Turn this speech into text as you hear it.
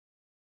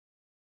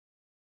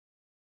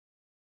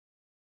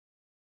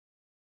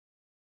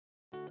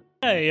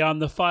Today on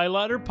the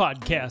Philighter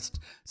Podcast,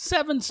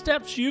 7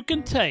 steps you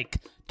can take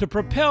to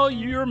propel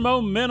your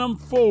momentum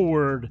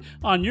forward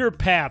on your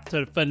path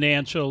to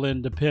financial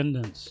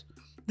independence.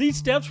 These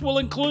steps will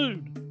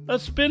include a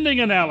spending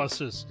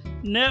analysis,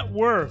 net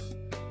worth,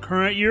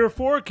 current year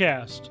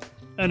forecast,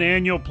 an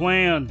annual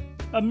plan,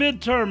 a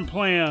midterm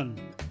plan,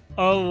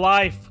 a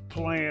life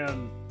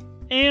plan,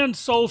 and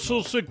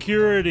Social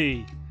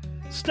Security.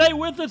 Stay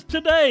with us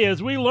today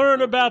as we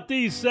learn about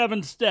these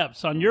 7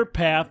 steps on your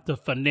path to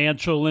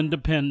financial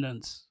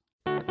independence.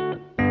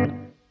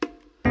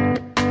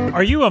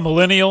 Are you a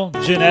millennial,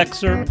 Gen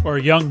Xer, or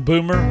young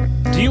boomer?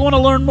 Do you want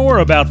to learn more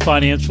about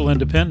financial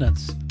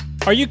independence?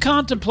 Are you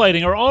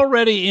contemplating or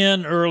already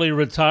in early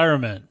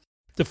retirement?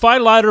 The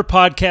Philighter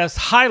Podcast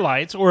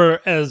highlights, or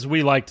as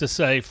we like to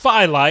say,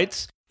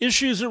 philights,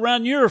 issues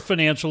around your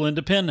financial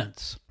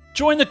independence.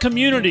 Join the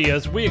community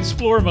as we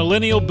explore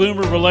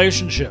millennial-boomer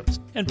relationships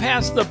and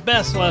pass the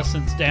best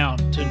lessons down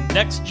to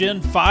next-gen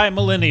Phi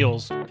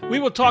millennials. We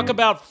will talk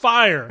about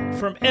FIRE,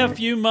 from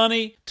FU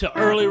money to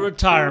early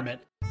retirement.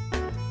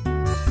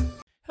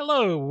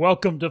 Hello,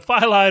 welcome to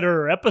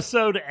Philighter,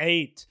 Episode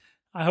 8.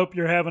 I hope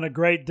you're having a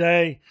great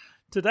day.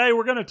 Today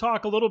we're going to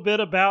talk a little bit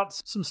about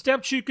some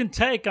steps you can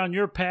take on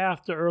your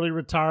path to early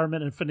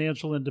retirement and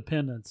financial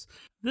independence.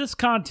 This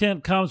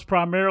content comes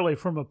primarily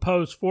from a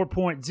post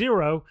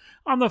 4.0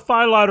 on the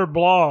Philighter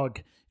blog.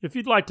 If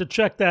you'd like to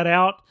check that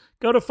out,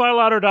 go to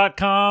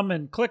philighter.com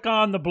and click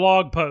on the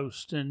blog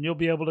post, and you'll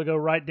be able to go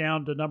right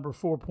down to number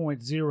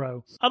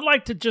 4.0. I'd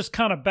like to just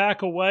kind of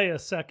back away a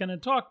second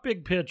and talk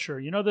big picture.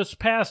 You know, this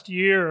past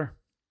year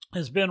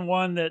has been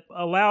one that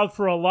allowed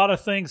for a lot of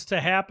things to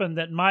happen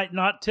that might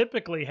not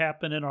typically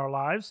happen in our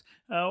lives.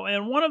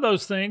 And one of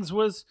those things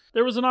was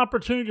there was an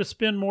opportunity to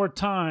spend more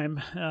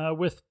time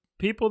with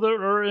people that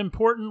are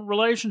important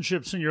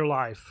relationships in your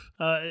life,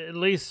 at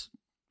least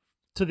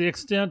to the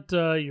extent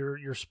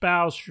your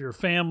spouse, your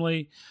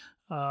family,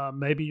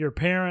 maybe your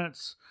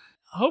parents.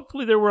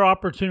 Hopefully there were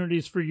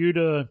opportunities for you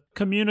to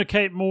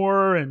communicate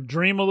more and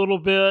dream a little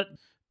bit,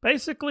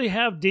 basically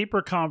have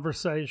deeper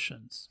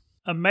conversations.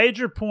 A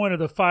major point of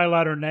the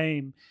Philighter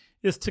name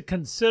is to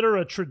consider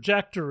a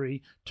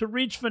trajectory to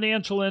reach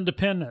financial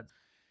independence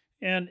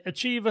and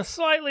achieve a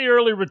slightly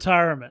early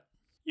retirement.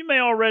 You may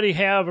already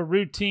have a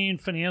routine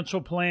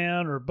financial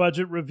plan or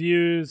budget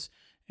reviews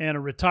and a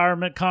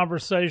retirement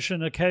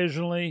conversation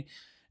occasionally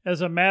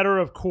as a matter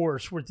of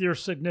course with your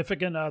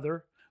significant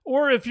other.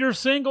 Or if you're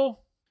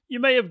single, you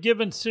may have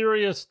given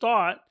serious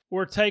thought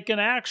or taken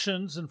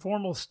actions and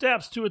formal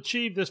steps to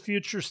achieve this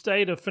future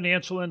state of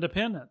financial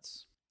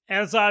independence.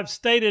 As I've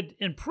stated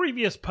in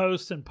previous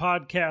posts and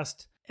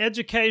podcasts,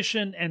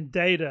 education and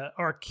data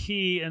are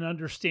key in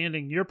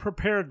understanding your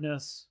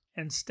preparedness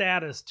and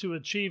status to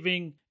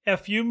achieving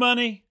FU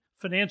money,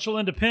 financial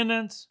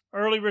independence,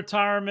 early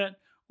retirement,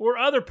 or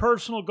other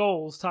personal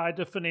goals tied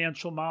to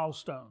financial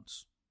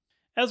milestones.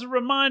 As a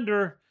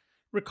reminder,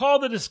 recall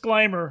the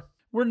disclaimer: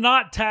 we're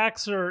not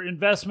tax or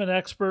investment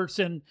experts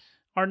and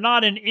are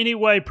not in any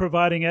way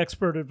providing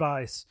expert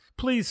advice.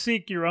 Please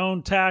seek your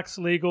own tax,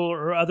 legal,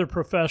 or other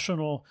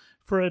professional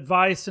for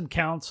advice and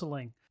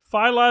counseling.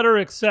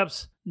 Philighter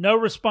accepts no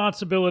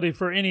responsibility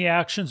for any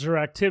actions or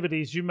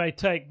activities you may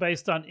take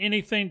based on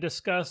anything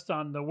discussed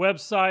on the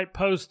website,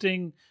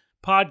 posting,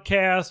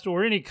 podcast,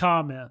 or any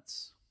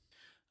comments.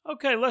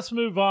 Okay, let's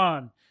move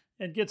on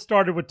and get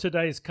started with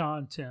today's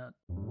content.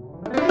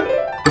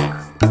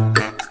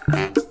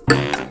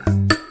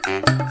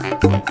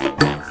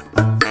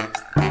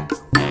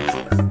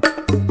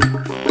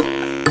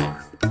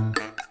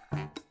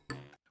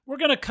 We're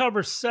going to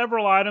cover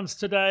several items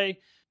today.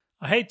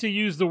 I hate to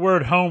use the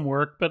word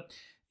homework, but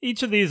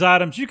each of these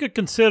items you could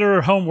consider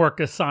a homework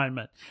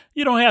assignment.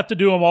 You don't have to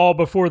do them all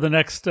before the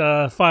next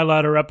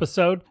Philighter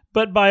episode,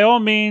 but by all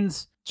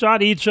means,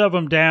 jot each of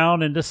them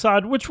down and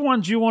decide which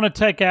ones you want to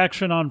take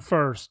action on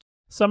first.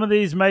 Some of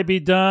these may be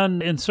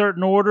done in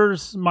certain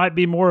orders, might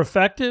be more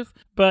effective,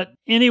 but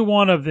any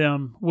one of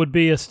them would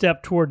be a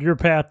step toward your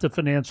path to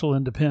financial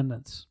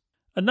independence.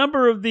 A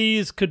number of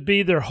these could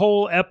be their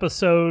whole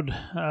episode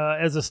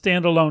as a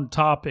standalone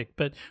topic,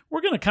 but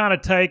we're going to kind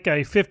of take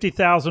a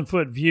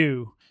 50,000-foot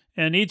view,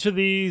 and each of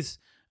these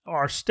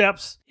are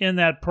steps in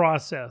that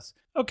process.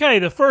 Okay,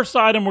 the first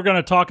item we're going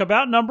to talk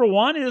about, number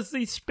 1, is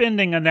the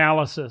spending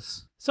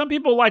analysis. Some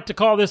people like to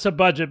call this a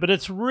budget, but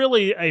it's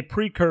really a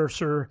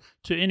precursor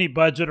to any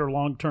budget or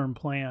long-term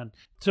plan.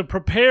 To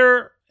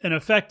prepare an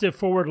effective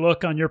forward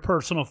look on your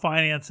personal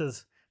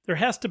finances, there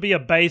has to be a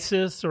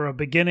basis or a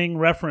beginning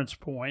reference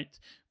point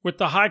with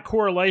the high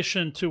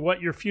correlation to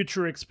what your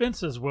future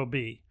expenses will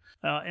be.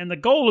 And the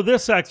goal of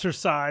this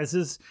exercise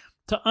is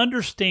to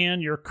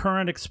understand your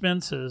current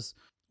expenses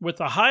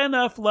with a high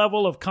enough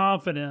level of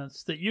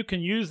confidence that you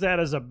can use that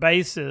as a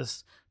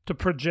basis to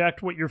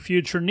project what your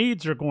future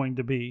needs are going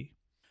to be.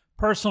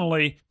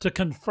 Personally, to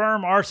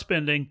confirm our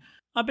spending,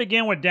 I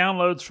began with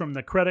downloads from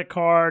the credit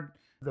card,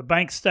 the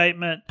bank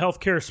statement,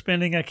 healthcare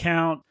spending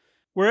account.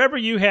 Wherever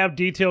you have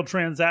detailed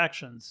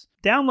transactions,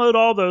 download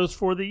all those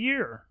for the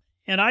year.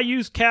 And I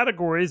used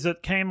categories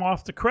that came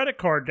off the credit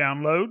card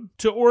download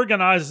to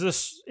organize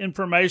this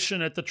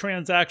information at the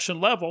transaction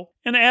level,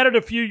 and added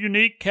a few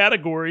unique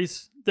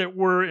categories that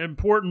were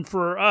important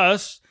for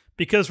us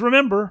because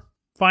remember,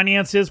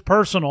 finance is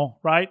personal,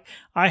 right?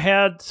 I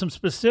had some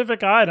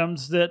specific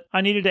items that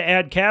I needed to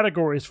add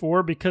categories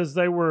for because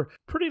they were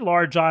pretty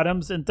large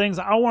items and things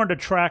I wanted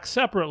to track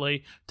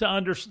separately to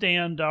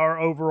understand our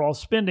overall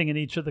spending in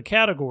each of the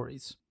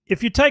categories.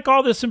 If you take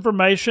all this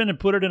information and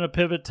put it in a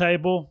pivot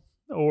table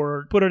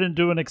or put it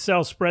into an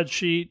Excel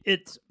spreadsheet,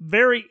 it's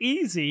very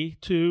easy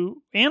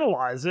to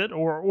analyze it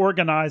or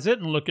organize it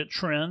and look at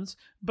trends.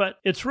 But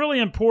it's really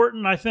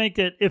important, I think,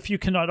 that if you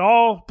can at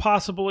all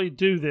possibly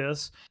do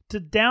this, to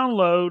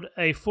download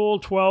a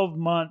full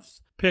 12-month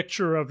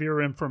picture of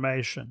your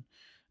information.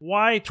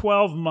 Why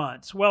 12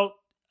 months? Well,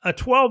 a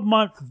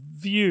 12-month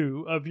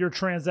view of your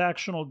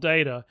transactional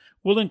data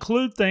will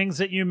include things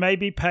that you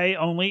maybe pay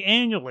only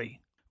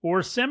annually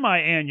or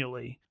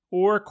semi-annually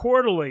or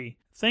quarterly.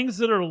 Things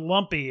that are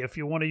lumpy, if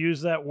you want to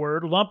use that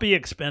word, lumpy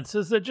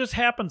expenses that just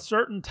happen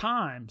certain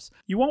times.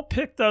 You won't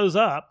pick those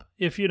up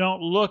if you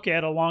don't look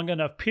at a long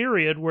enough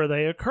period where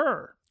they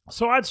occur.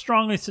 So I'd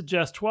strongly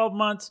suggest 12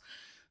 months.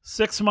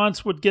 6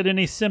 months would get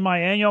any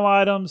semi-annual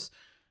items.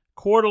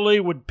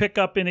 Quarterly would pick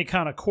up any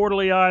kind of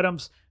quarterly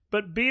items.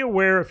 But be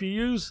aware, if you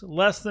use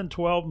less than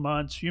 12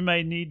 months, you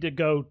may need to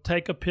go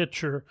take a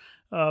picture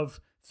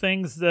of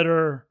things that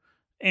are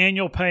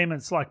annual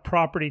payments like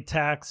property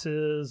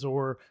taxes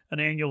or an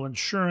annual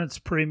insurance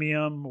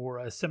premium or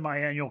a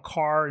semi-annual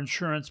car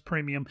insurance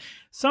premium,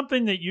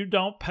 something that you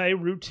don't pay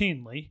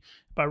routinely.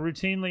 By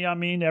routinely, I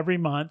mean every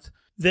month,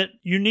 that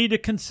you need to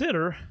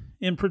consider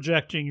in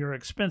projecting your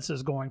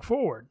expenses going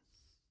forward.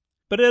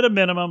 But at a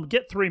minimum,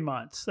 get 3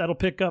 months. That'll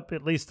pick up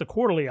at least the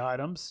quarterly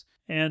items,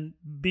 and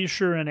be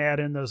sure and add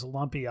in those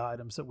lumpy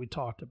items that we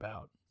talked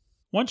about.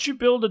 Once you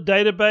build a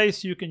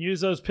database, you can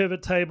use those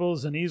pivot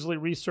tables and easily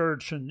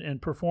research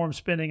and perform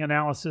spending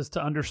analysis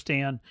to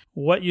understand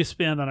what you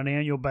spend on an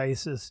annual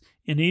basis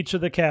in each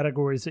of the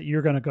categories that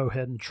you're going to go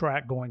ahead and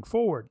track going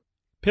forward.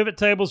 Pivot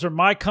tables are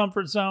my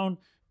comfort zone,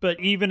 but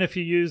even if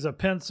you use a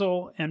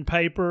pencil and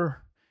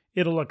paper,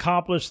 it'll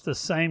accomplish the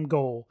same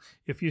goal.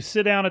 If you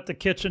sit down at the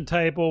kitchen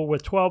table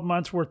with 12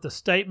 months worth of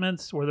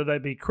statements, whether they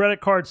be credit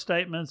card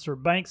statements or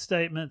bank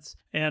statements,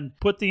 and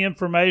put the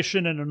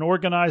information in an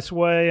organized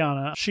way on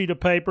a sheet of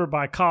paper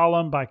by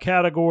column, by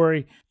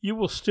category, you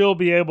will still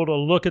be able to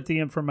look at the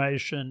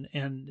information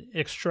and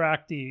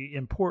extract the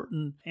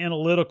important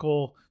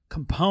analytical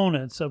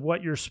components of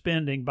what you're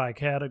spending by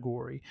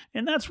category.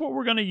 And that's what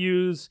we're going to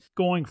use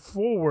going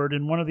forward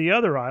in one of the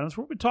other items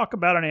where we talk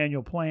about an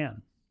annual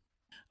plan.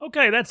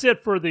 Okay, that's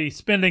it for the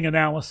spending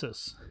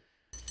analysis.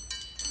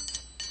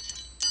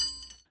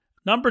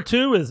 Number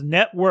 2 is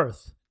net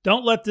worth.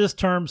 Don't let this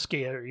term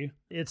scare you.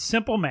 It's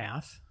simple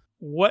math.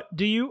 What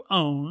do you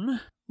own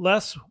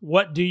less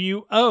what do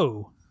you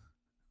owe,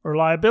 or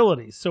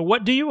liabilities? So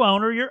what do you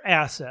own are your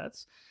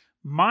assets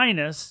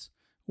minus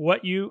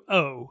what you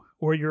owe,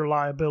 or your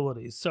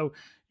liabilities. So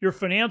your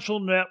financial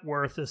net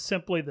worth is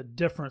simply the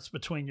difference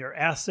between your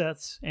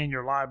assets and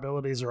your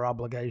liabilities or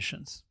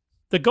obligations.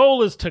 The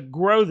goal is to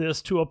grow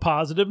this to a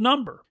positive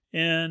number.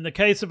 In the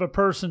case of a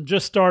person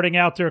just starting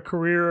out their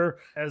career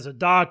as a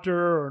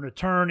doctor or an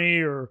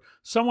attorney or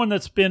someone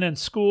that's been in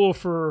school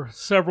for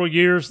several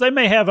years, they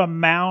may have a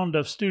mound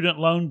of student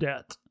loan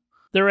debt.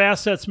 Their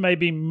assets may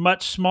be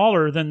much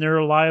smaller than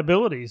their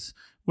liabilities,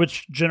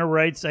 which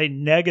generates a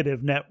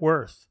negative net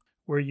worth,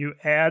 where you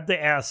add the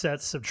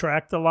assets,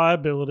 subtract the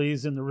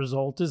liabilities, and the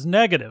result is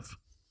negative.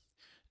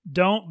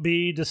 Don't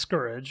be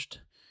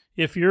discouraged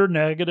if you're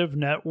negative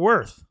net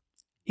worth.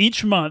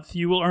 Each month,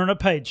 you will earn a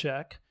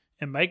paycheck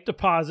and make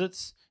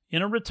deposits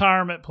in a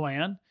retirement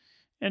plan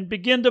and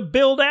begin to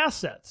build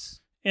assets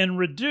and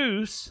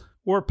reduce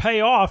or pay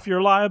off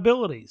your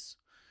liabilities.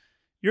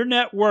 Your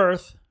net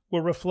worth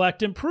will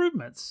reflect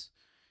improvements.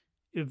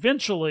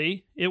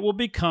 Eventually, it will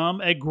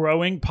become a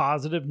growing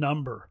positive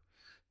number.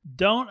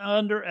 Don't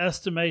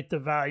underestimate the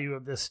value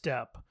of this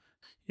step.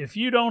 If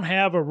you don't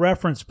have a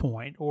reference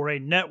point or a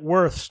net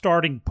worth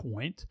starting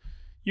point,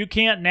 you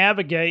can't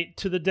navigate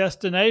to the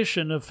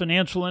destination of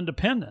financial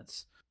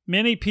independence.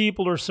 Many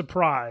people are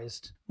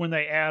surprised when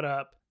they add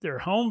up their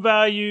home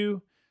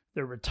value,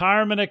 their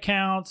retirement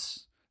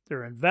accounts,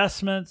 their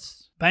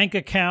investments, bank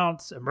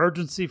accounts,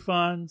 emergency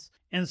funds,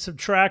 and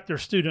subtract their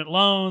student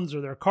loans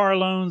or their car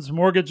loans,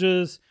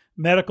 mortgages,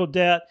 medical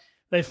debt.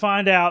 They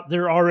find out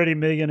they're already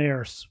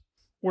millionaires.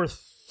 Where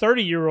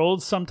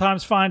 30-year-olds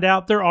sometimes find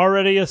out they're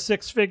already a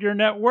 6-figure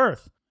net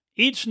worth.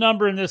 Each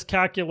number in this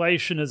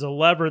calculation is a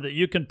lever that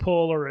you can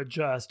pull or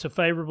adjust to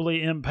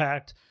favorably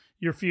impact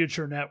your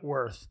future net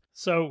worth.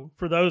 So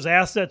for those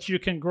assets you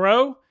can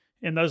grow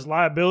and those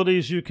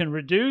liabilities you can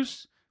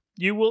reduce,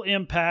 you will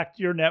impact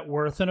your net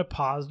worth in a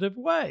positive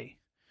way.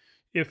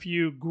 If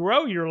you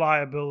grow your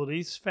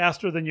liabilities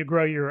faster than you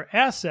grow your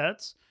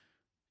assets,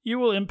 you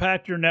will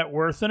impact your net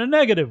worth in a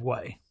negative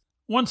way.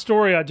 One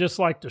story I'd just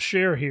like to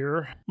share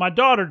here. My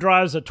daughter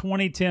drives a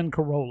 2010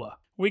 Corolla.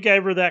 We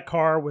gave her that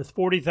car with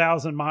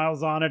 40,000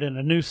 miles on it and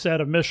a new set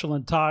of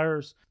Michelin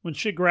tires when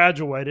she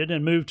graduated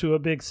and moved to a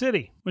big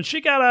city. When she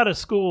got out of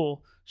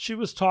school, she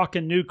was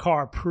talking new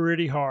car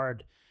pretty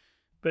hard.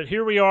 But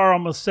here we are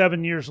almost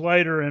 7 years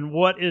later, and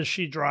what is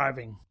she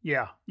driving?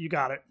 Yeah, you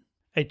got it.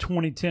 A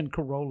 2010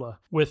 Corolla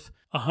with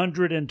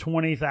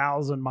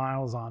 120,000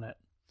 miles on it.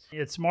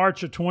 It's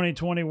March of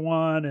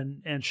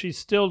 2021, and she's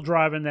still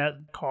driving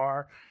that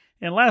car.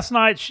 And last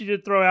night, she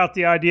did throw out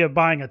the idea of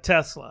buying a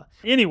Tesla.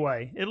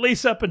 Anyway, at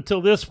least up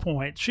until this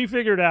point, she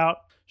figured out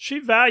she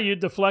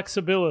valued the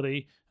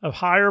flexibility of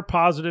higher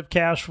positive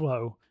cash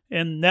flow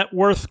and net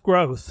worth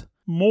growth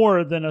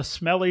more than a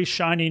smelly,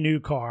 shiny new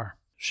car.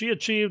 She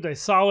achieved a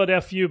solid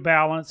FU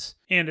balance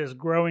and is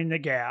growing the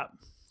gap.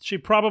 She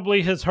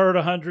probably has heard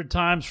 100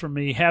 times from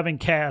me, having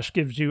cash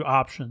gives you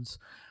options.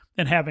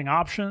 And having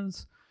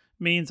options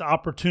means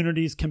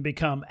opportunities can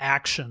become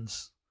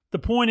actions. The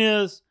point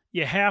is,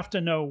 you have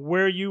to know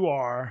where you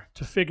are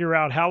to figure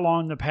out how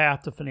long the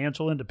path to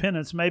financial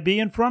independence may be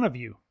in front of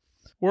you.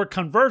 Or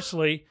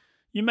conversely,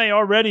 you may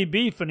already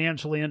be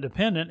financially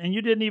independent and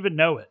you didn't even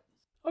know it.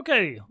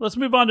 Okay, let's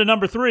move on to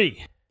number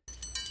 3.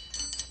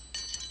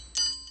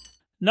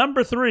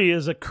 Number 3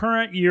 is a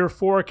current year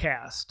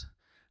forecast.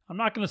 I'm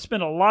not going to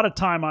spend a lot of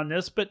time on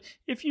this, but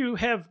if you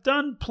have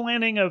done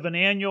planning of an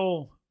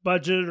annual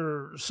budget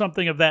or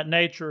something of that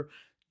nature,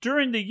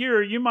 during the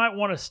year, you might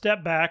want to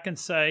step back and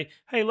say,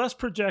 hey, let's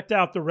project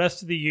out the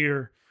rest of the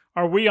year.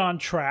 Are we on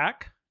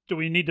track? Do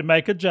we need to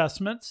make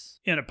adjustments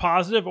in a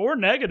positive or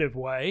negative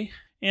way?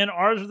 And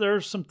are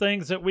there some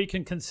things that we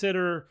can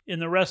consider in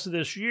the rest of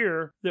this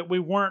year that we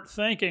weren't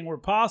thinking were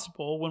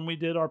possible when we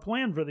did our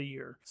plan for the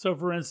year? So,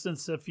 for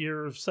instance, if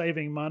you're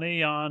saving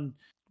money on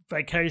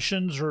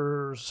vacations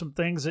or some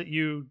things that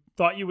you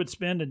thought you would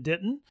spend and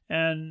didn't,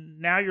 and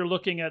now you're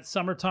looking at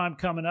summertime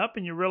coming up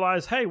and you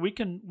realize, hey, we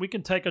can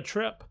take a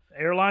trip.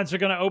 Airlines are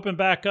going to open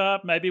back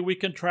up. Maybe we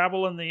can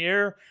travel in the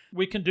air.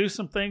 We can do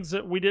some things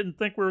that we didn't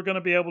think we were going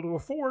to be able to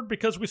afford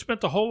because we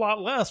spent a whole lot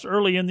less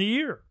early in the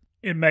year.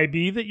 It may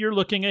be that you're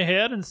looking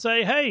ahead and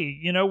say, hey,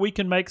 we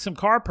can make some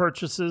car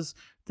purchases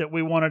that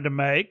we wanted to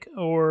make,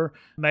 or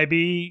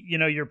maybe,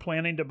 you're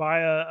planning to buy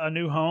a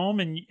new home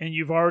and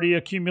you've already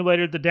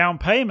accumulated the down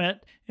payment.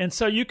 And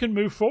so you can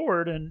move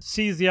forward and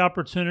seize the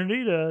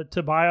opportunity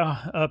to buy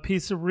a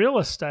piece of real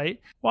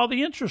estate while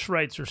the interest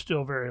rates are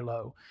still very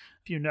low.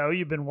 If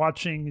you've been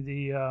watching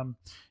the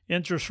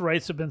interest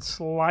rates have been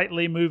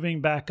slightly moving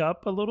back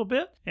up a little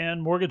bit,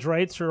 and mortgage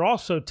rates are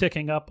also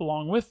ticking up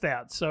along with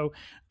that. So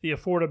the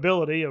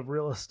affordability of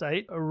real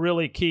estate, a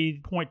really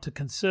key point to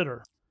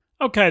consider.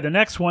 Okay, the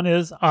next one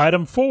is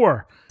item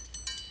 4.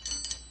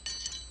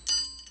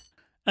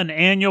 An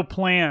annual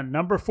plan.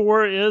 Number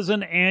 4 is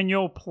an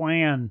annual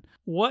plan.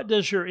 What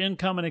does your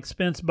income and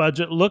expense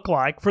budget look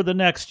like for the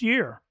next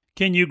year?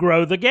 Can you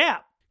grow the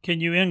gap?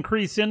 Can you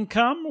increase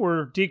income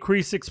or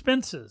decrease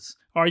expenses?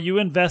 Are you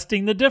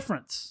investing the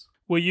difference?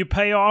 Will you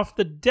pay off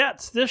the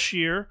debts this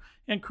year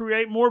and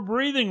create more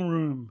breathing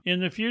room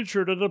in the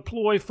future to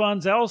deploy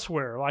funds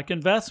elsewhere, like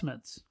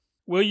investments?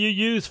 Will you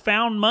use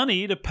found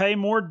money to pay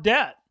more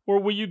debt? Or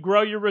will you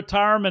grow your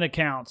retirement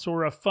accounts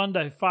or fund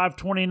a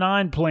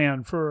 529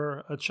 plan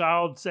for a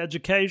child's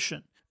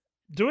education?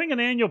 Doing an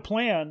annual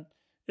plan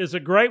is a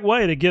great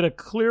way to get a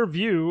clear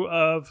view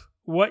of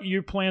what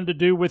you plan to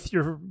do with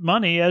your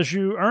money as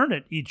you earn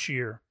it each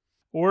year.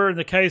 Or in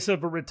the case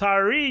of a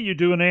retiree, you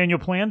do an annual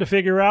plan to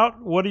figure out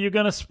what are you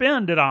going to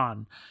spend it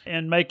on,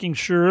 and making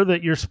sure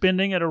that you're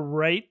spending at a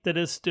rate that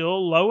is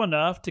still low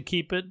enough to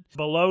keep it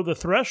below the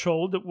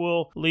threshold that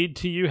will lead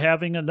to you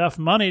having enough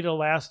money to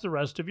last the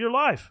rest of your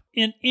life.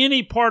 In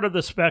any part of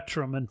the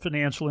spectrum in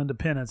financial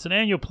independence, an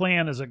annual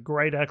plan is a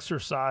great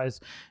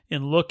exercise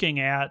in looking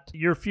at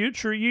your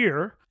future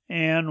year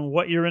and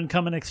what your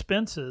income and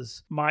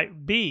expenses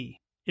might be.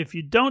 If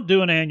you don't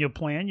do an annual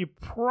plan, you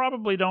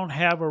probably don't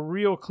have a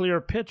real clear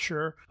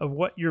picture of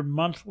what your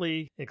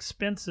monthly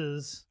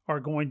expenses are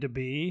going to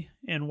be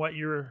and what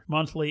your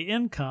monthly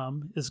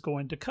income is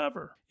going to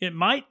cover. It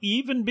might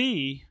even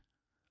be,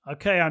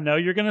 okay, I know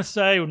you're going to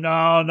say,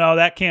 no,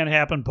 that can't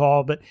happen,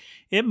 Paul, but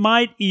it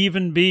might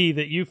even be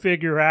that you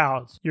figure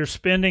out you're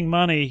spending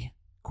money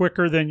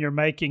quicker than you're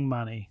making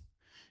money.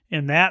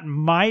 And that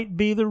might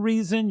be the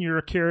reason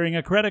you're carrying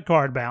a credit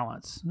card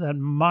balance. That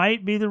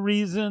might be the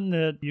reason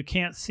that you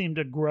can't seem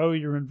to grow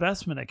your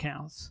investment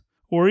accounts.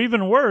 Or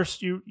even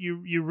worse, you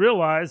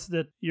realize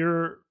that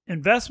your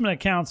investment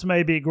accounts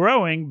may be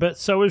growing, but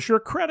so is your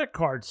credit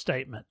card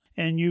statement.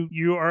 And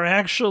you are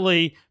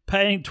actually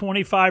paying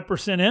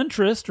 25%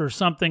 interest or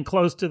something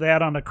close to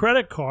that on a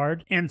credit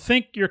card and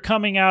think you're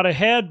coming out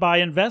ahead by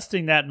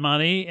investing that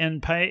money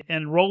and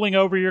rolling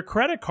over your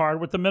credit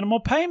card with the minimal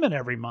payment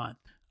every month.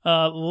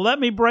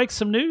 Let me break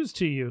some news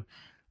to you.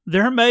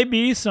 There may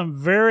be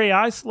some very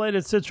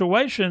isolated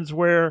situations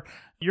where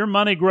your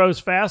money grows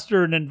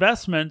faster in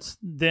investments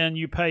than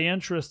you pay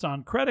interest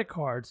on credit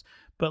cards.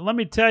 But let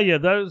me tell you,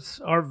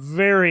 those are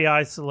very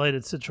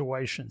isolated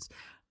situations.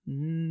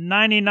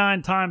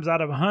 99 times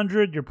out of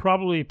 100, you're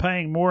probably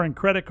paying more in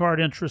credit card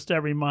interest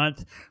every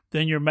month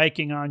than you're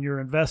making on your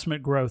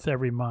investment growth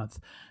every month.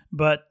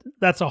 But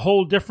that's a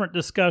whole different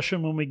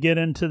discussion when we get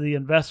into the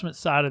investment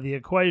side of the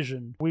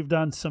equation. We've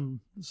done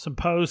some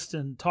posts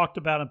and talked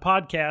about in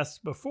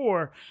podcasts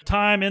before.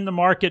 Time in the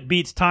market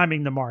beats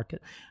timing the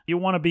market. You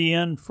want to be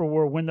in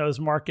for when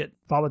those market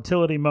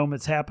volatility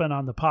moments happen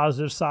on the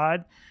positive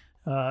side.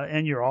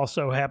 And you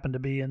also happen to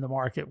be in the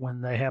market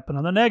when they happen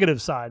on the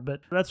negative side.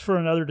 But that's for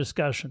another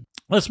discussion.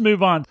 Let's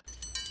move on.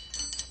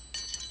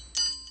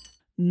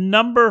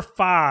 Number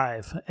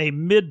 5, a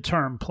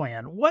midterm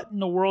plan. What in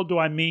the world do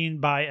I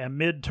mean by a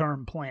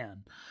midterm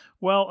plan?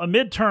 Well, a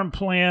midterm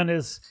plan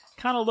is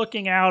kind of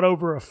looking out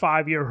over a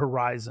 5-year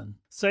horizon.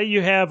 Say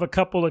you have a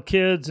couple of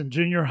kids in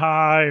junior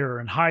high or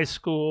in high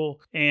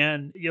school,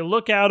 and you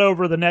look out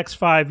over the next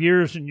 5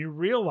 years and you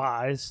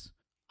realize,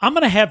 I'm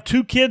going to have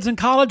 2 kids in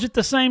college at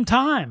the same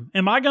time.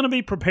 Am I going to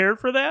be prepared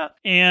for that?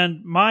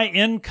 And my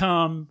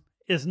income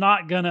is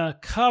not going to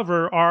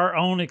cover our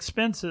own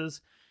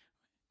expenses,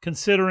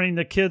 considering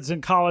the kids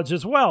in college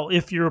as well,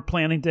 if you're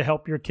planning to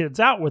help your kids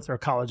out with their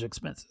college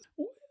expenses.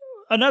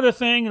 Another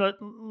thing,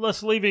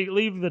 let's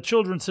leave the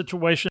children's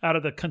situation out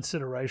of the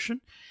consideration.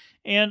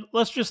 And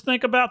let's just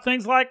think about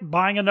things like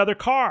buying another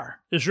car.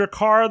 Is your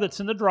car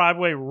that's in the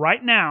driveway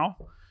right now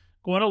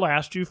going to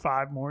last you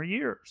 5 more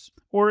years?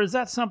 Or is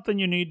that something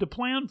you need to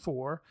plan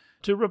for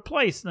to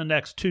replace in the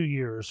next 2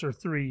 years or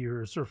 3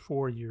 years or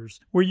 4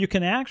 years, where you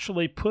can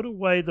actually put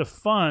away the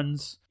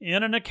funds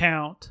in an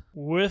account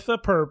with a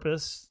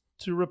purpose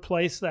to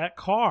replace that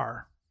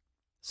car?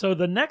 So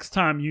the next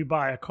time you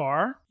buy a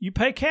car, you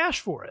pay cash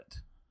for it.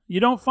 You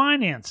don't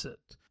finance it.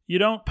 You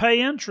don't pay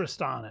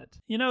interest on it.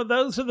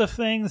 Those are the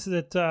things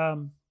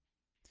that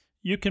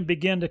you can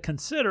begin to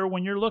consider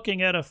when you're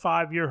looking at a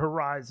 5-year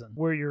horizon,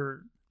 where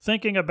you're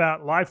thinking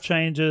about life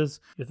changes,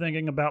 you're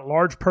thinking about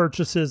large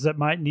purchases that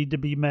might need to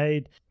be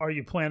made. Are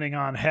you planning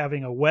on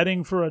having a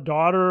wedding for a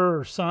daughter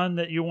or son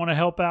that you want to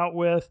help out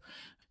with?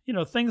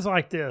 Things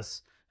like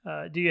this.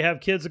 Do you have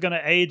kids that are going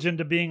to age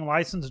into being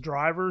licensed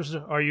drivers?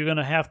 Are you going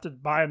to have to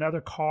buy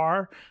another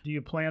car? Do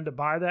you plan to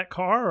buy that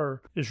car,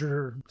 or is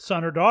your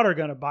son or daughter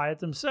going to buy it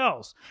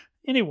themselves?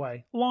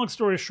 Anyway, long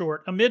story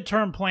short, a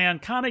midterm plan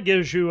kind of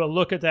gives you a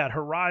look at that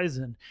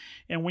horizon.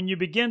 And when you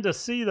begin to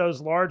see those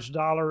large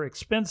dollar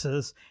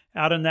expenses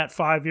out in that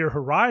 5-year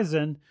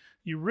horizon,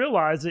 you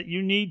realize that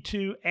you need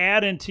to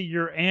add into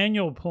your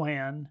annual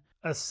plan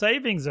a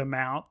savings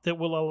amount that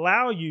will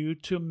allow you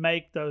to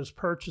make those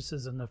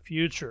purchases in the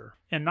future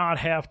and not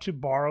have to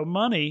borrow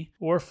money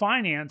or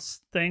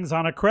finance things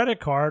on a credit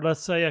card,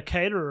 let's say a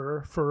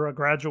caterer for a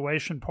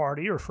graduation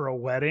party or for a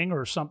wedding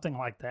or something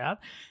like that,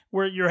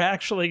 where you're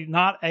actually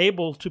not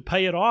able to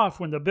pay it off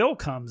when the bill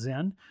comes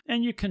in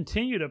and you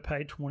continue to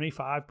pay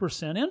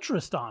 25%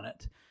 interest on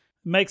it.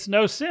 Makes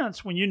no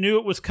sense when you knew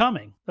it was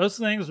coming. Those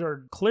things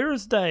are clear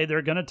as day.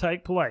 They're going to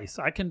take place.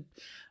 I can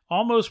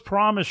almost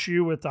promise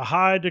you with a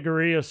high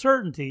degree of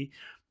certainty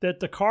that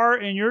the car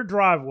in your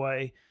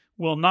driveway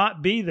will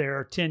not be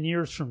there 10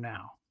 years from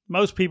now.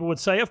 Most people would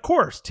say, of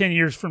course, 10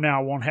 years from now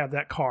I won't have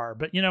that car.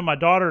 But my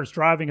daughter is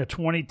driving a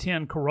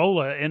 2010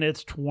 Corolla and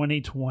it's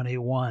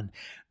 2021.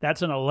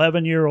 That's an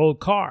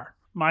 11-year-old car.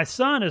 My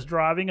son is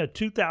driving a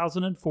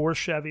 2004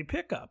 Chevy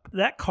pickup.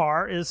 That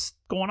car is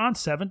going on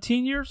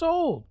 17 years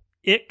old.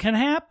 It can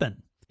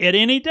happen. At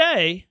any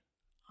day,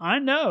 I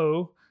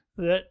know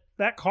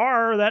that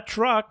car or that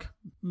truck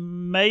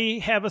may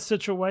have a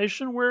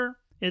situation where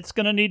it's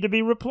going to need to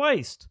be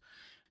replaced.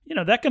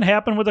 That can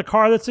happen with a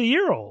car that's a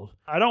year old.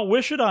 I don't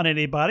wish it on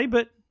anybody,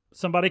 but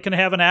somebody can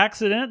have an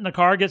accident and the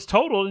car gets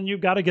totaled and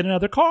you've got to get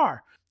another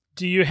car.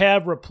 Do you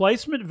have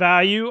replacement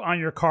value on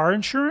your car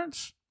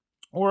insurance?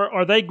 Or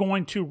are they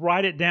going to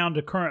write it down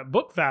to current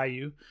book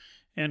value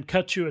and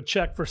cut you a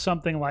check for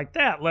something like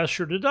that, less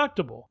your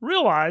deductible?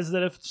 Realize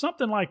that if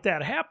something like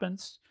that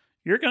happens,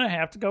 you're going to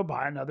have to go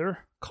buy another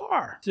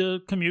car to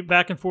commute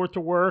back and forth to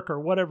work or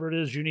whatever it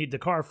is you need the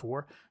car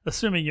for,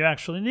 assuming you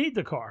actually need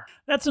the car.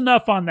 That's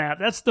enough on that.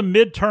 That's the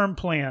midterm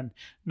plan,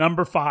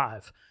 number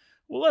 5.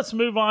 Well, let's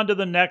move on to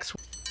the next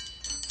one.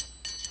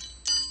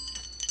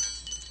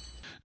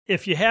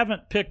 If you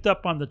haven't picked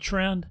up on the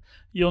trend,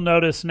 you'll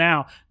notice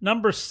now.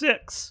 Number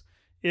 6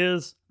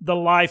 is the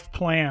life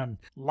plan.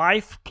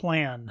 Life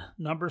plan,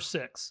 number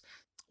 6.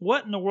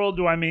 What in the world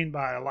do I mean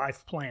by a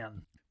life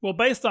plan? Well,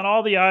 based on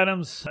all the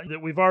items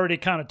that we've already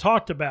kind of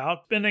talked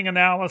about, spending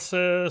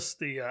analysis,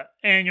 the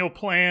annual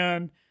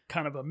plan,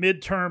 kind of a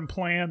midterm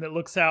plan that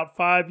looks out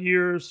 5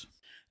 years,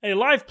 a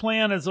life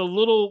plan is a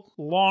little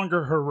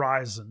longer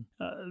horizon.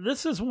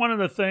 This is one of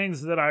the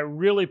things that I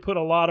really put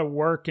a lot of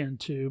work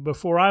into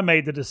before I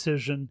made the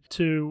decision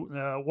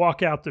to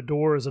walk out the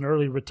door as an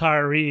early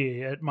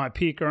retiree at my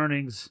peak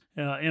earnings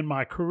in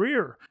my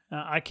career.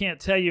 I can't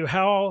tell you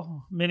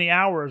how many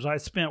hours I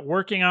spent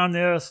working on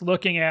this,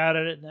 looking at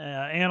it,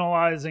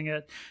 analyzing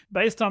it.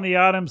 Based on the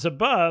items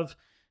above,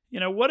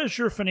 what does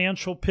your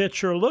financial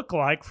picture look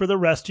like for the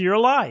rest of your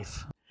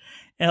life?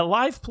 And a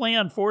life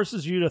plan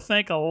forces you to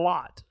think a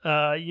lot.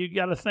 You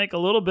got to think a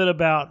little bit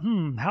about,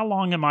 how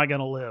long am I going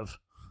to live?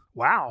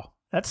 Wow,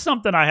 that's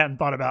something I hadn't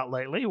thought about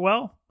lately.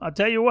 Well, I'll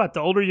tell you what,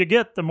 the older you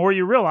get, the more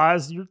you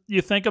realize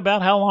you think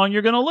about how long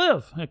you're going to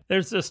live.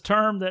 There's this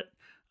term that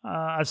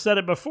I've said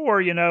it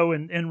before,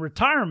 in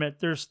retirement,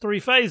 there's 3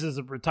 phases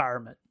of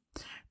retirement.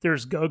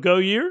 There's go-go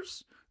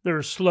years,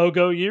 there's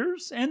slow-go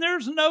years, and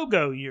there's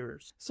no-go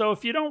years. So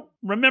if you don't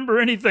remember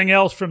anything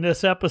else from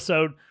this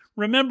episode,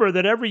 remember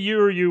that every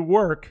year you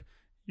work,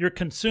 you're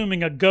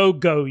consuming a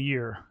go-go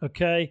year,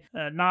 okay?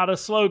 Not a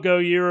slow-go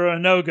year or a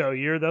no-go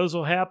year. Those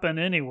will happen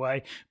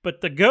anyway.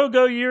 But the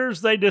go-go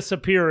years, they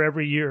disappear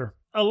every year.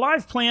 A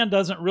life plan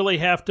doesn't really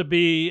have to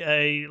be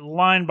a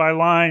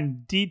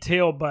line-by-line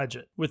detailed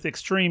budget with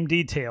extreme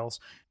details,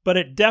 but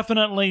it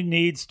definitely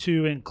needs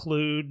to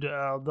include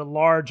the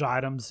large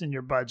items in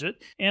your budget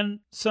and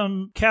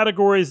some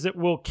categories that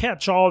will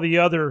catch all the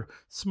other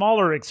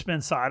smaller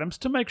expense items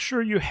to make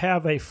sure you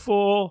have a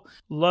full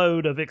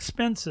load of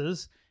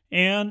expenses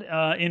and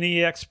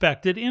any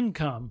expected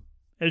income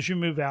as you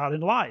move out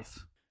in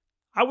life.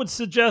 I would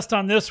suggest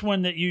on this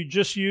one that you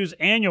just use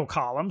annual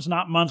columns,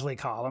 not monthly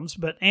columns,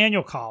 but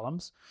annual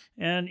columns.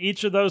 And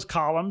each of those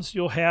columns,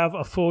 you'll have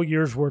a full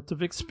year's worth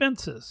of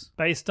expenses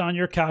based on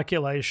your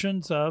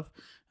calculations of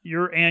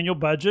your annual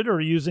budget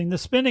or using the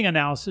spending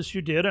analysis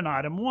you did in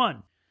item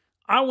 1.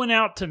 I went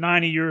out to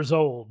 90 years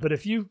old, but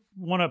if you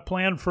want to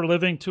plan for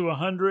living to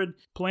 100,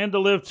 plan to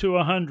live to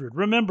 100.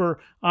 Remember,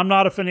 I'm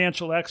not a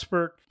financial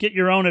expert. Get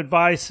your own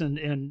advice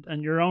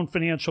and your own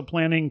financial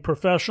planning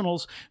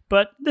professionals,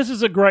 but this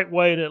is a great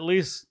way to at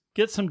least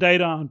get some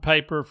data on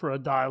paper for a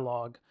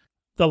dialogue.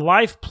 The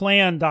life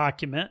plan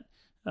document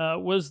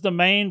was the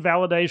main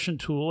validation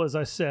tool, as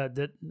I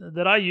said,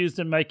 that I used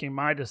in making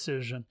my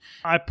decision.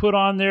 I put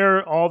on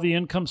there all the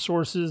income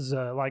sources,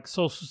 like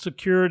Social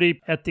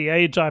Security at the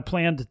age I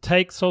plan to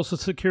take Social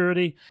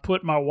Security,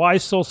 put my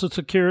wife's Social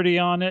Security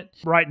on it.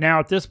 Right now,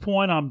 at this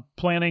point, I'm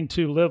planning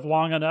to live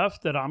long enough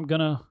that I'm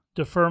going to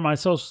defer my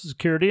Social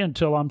Security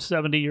until I'm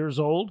 70 years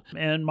old,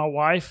 and my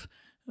wife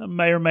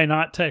may or may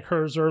not take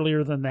hers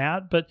earlier than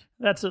that, but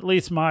that's at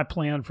least my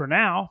plan for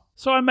now.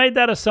 So I made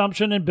that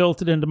assumption and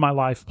built it into my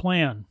life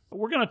plan.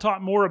 We're going to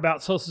talk more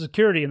about Social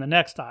Security in the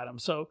next item,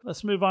 so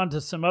let's move on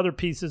to some other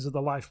pieces of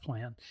the life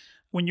plan.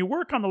 When you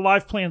work on the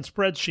life plan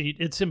spreadsheet,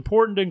 it's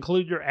important to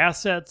include your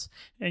assets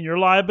and your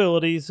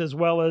liabilities as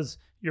well as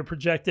your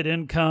projected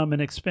income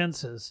and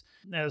expenses,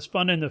 as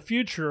fund in the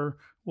future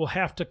will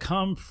have to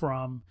come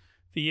from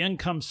the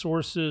income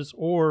sources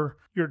or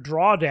your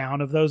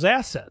drawdown of those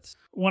assets.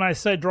 When I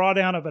say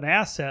drawdown of an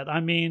asset,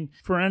 I mean,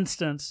 for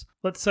instance,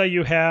 let's say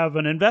you have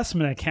an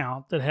investment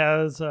account that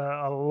has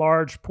a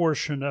large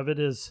portion of it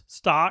is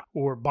stock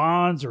or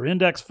bonds or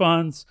index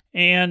funds,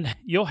 and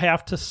you'll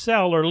have to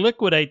sell or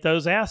liquidate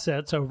those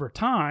assets over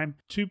time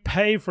to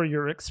pay for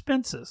your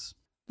expenses.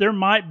 There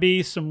might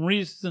be some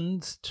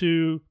reasons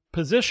to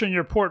position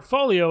your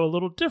portfolio a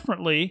little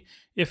differently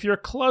if you're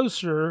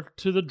closer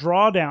to the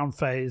drawdown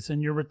phase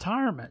in your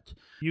retirement.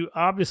 You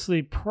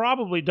obviously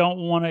probably don't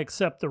want to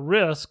accept the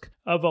risk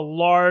of a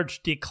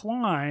large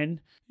decline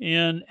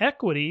in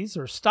equities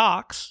or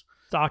stock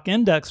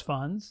index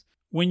funds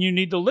when you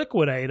need to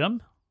liquidate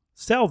them,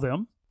 sell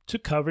them to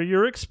cover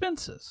your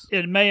expenses.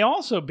 It may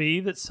also be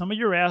that some of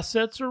your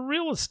assets are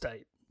real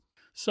estate.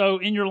 So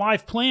in your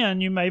life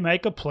plan, you may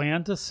make a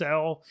plan to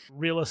sell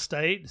real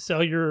estate,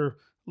 sell your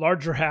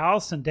larger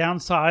house and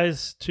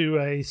downsize to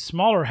a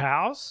smaller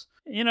house,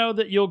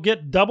 that you'll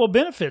get double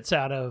benefits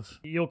out of.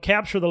 You'll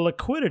capture the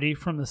liquidity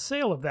from the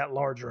sale of that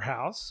larger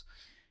house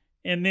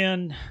and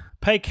then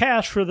pay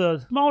cash for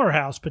the smaller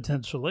house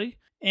potentially,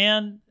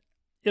 and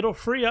it'll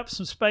free up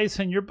some space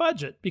in your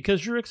budget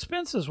because your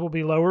expenses will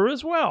be lower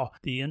as well.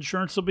 The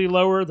insurance will be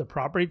lower, the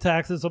property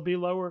taxes will be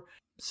lower.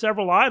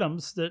 Several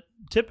items that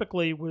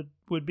typically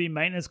would be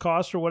maintenance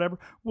costs or whatever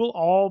will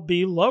all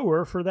be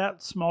lower for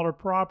that smaller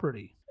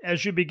property.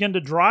 As you begin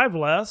to drive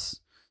less,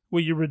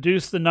 will you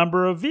reduce the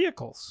number of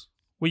vehicles?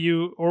 Will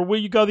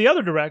you go the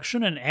other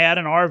direction and add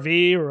an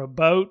RV or a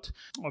boat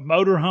or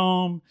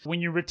motorhome when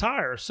you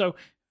retire? So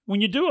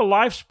when you do a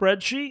life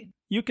spreadsheet,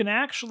 you can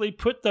actually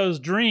put those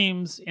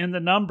dreams in the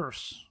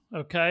numbers,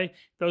 okay?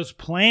 Those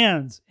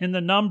plans in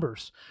the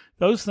numbers.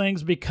 Those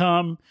things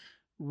become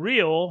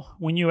real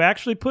when you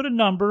actually put a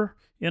number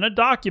in a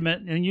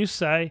document and you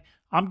say,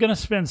 I'm going to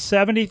spend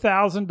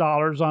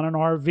 $70,000 on an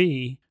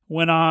RV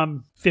when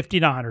I'm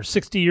 59 or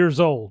 60 years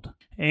old.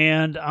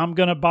 And I'm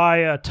going to buy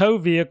a tow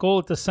vehicle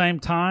at the same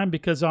time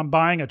because I'm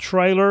buying a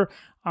trailer.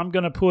 I'm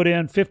going to put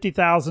in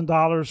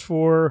 $50,000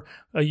 for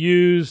a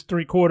used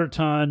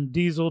 3/4-ton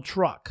diesel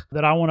truck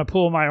that I want to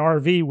pull my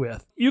RV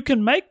with. You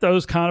can make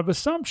those kind of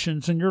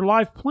assumptions in your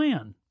life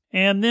plan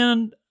and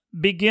then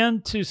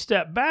begin to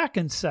step back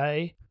and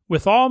say,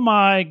 with all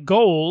my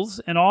goals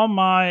and all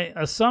my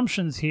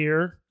assumptions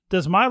here,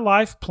 does my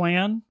life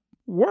plan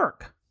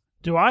work?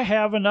 Do I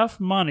have enough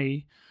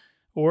money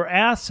or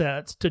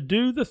assets to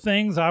do the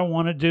things I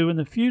want to do in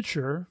the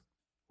future?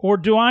 Or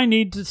do I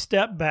need to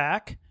step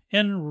back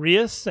and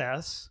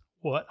reassess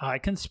what I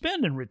can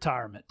spend in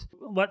retirement.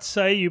 Let's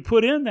say you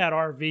put in that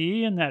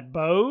RV and that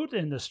boat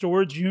and the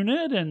storage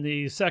unit and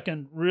the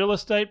second real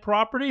estate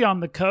property on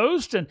the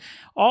coast and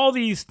all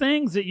these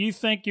things that you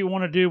think you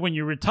want to do when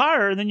you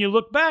retire. And then you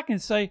look back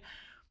and say,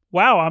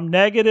 wow, I'm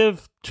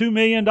negative $2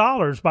 million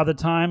by the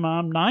time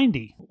I'm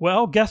 90.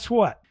 Well, guess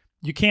what?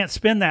 You can't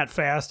spend that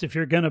fast if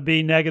you're going to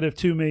be negative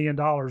 $2 million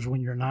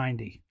when you're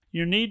 90.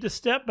 You need to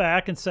step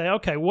back and say,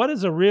 okay, what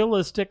is a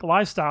realistic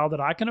lifestyle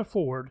that I can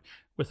afford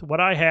with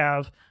what I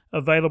have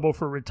available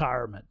for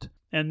retirement?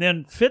 And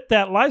then fit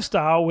that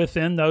lifestyle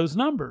within those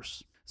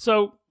numbers.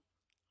 So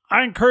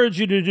I encourage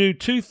you to do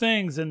two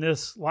things in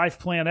this life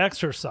plan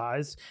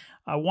exercise.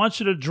 I want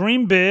you to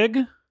dream big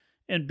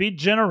and be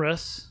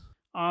generous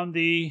on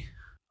the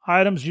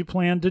items you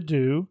plan to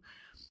do.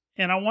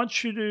 And I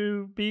want you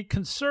to be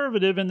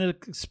conservative in the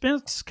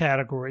expense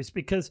categories,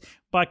 because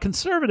by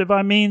conservative,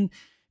 I mean,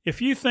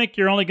 if you think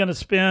you're only going to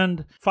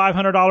spend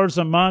 $500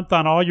 a month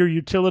on all your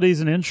utilities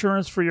and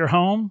insurance for your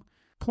home,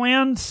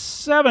 plan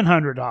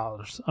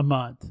 $700 a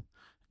month.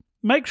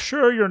 Make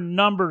sure your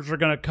numbers are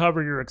going to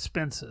cover your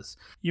expenses.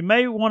 You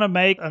may want to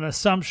make an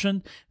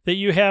assumption that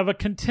you have a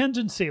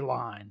contingency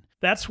line.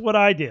 That's what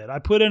I did. I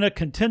put in a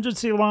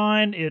contingency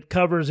line. It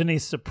covers any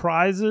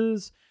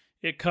surprises.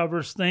 It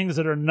covers things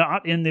that are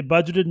not in the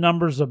budgeted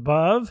numbers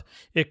above.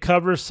 It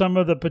covers some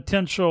of the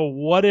potential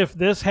what if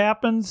this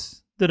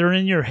happens that are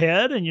in your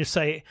head, and you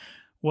say,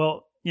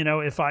 well,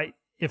 if I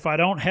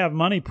don't have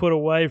money put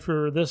away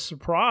for this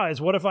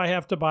surprise, what if I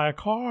have to buy a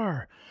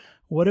car?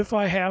 What if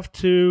I have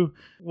to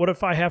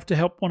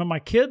help one of my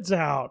kids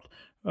out?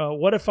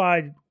 What if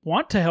I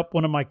want to help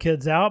one of my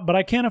kids out, but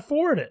I can't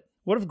afford it?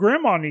 What if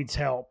grandma needs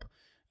help?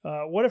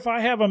 What if I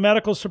have a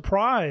medical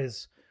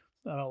surprise,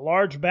 a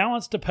large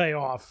balance to pay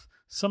off,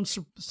 some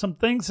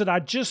things that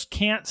I just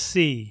can't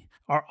see?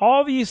 Are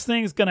all these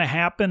things going to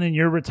happen in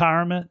your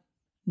retirement?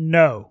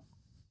 No.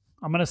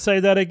 I'm going to say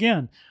that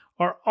again.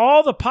 Are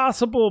all the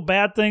possible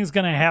bad things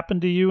going to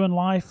happen to you in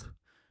life?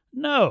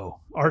 No.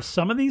 Are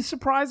some of these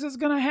surprises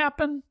going to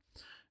happen?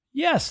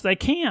 Yes, they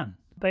can.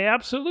 They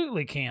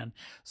absolutely can.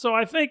 So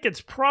I think it's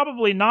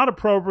probably not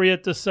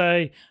appropriate to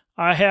say,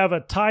 I have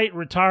a tight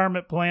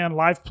retirement plan,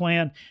 life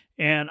plan,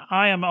 and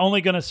I am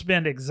only going to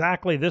spend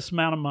exactly this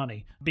amount of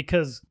money,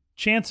 because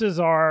chances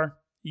are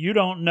you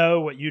don't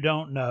know what you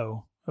don't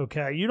know.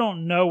 Okay, you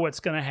don't know what's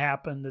going to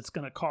happen that's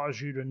going to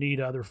cause you to need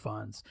other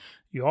funds.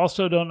 You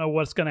also don't know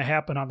what's going to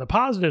happen on the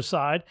positive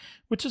side,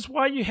 which is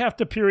why you have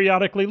to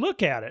periodically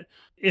look at it.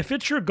 If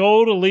it's your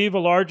goal to leave a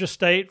large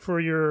estate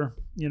for your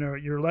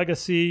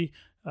legacy,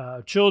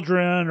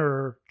 children,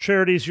 or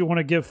charities you want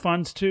to give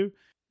funds to,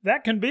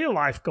 that can be a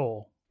life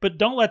goal. But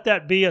don't let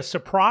that be a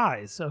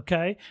surprise,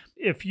 okay?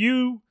 If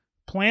you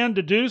plan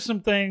to do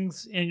some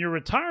things in your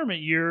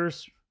retirement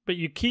years, but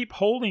you keep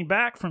holding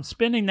back from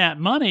spending that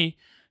money,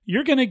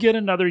 you're going to get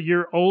another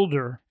year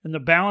older, and the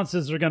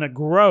balances are going to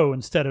grow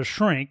instead of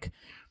shrink.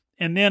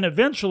 And then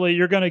eventually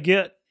you're going to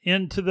get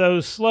into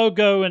those slow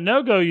go and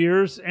no go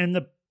years, and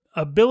the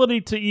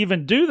ability to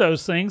even do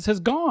those things has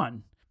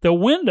gone. The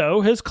window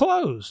has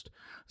closed.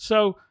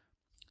 So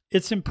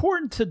it's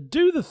important to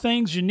do the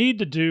things you need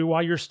to do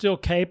while you're still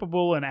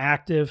capable and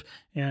active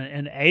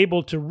and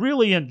able to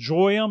really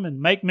enjoy them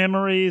and make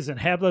memories and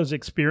have those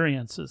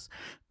experiences.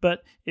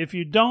 But if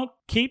you don't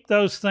keep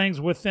those things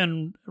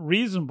within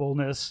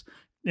reasonableness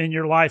in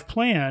your life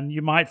plan,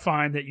 you might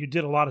find that you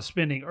did a lot of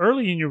spending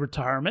early in your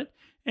retirement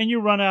and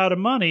you run out of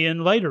money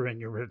later in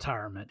your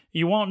retirement.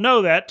 You won't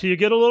know that till you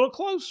get a little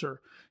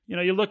closer.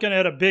 You're looking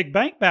at a big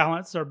bank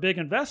balance or big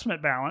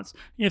investment balance,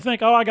 and you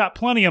think, oh, I got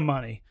plenty of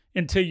money,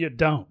 until you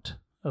don't,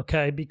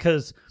 okay?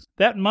 Because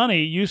that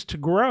money used to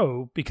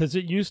grow because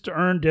it used to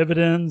earn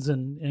dividends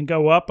and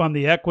go up on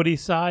the equity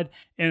side.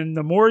 And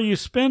the more you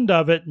spend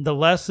of it, the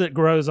less it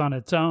grows on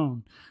its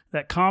own.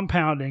 That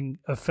compounding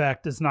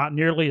effect is not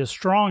nearly as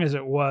strong as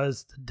it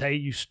was the day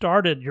you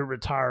started your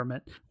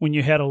retirement when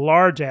you had a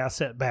large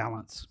asset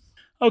balance.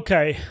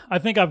 Okay, I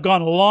think I've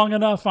gone long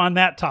enough on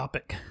that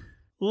topic.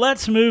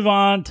 Let's move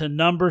on to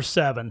number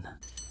 7.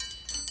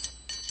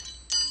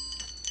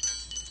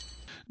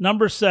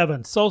 Number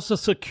 7, Social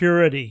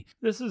Security.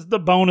 This is the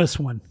bonus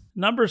one.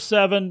 Number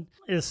 7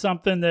 is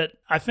something that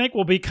I think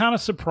will be kind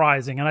of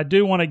surprising, and I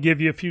do want to give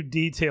you a few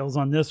details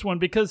on this one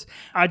because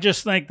I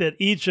just think that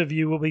each of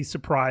you will be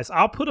surprised.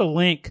 I'll put a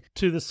link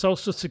to the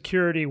Social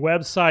Security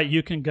website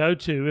you can go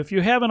to if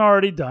you haven't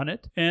already done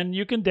it, and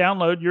you can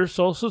download your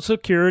Social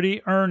Security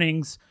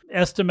earnings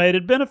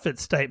estimated benefit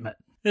statement.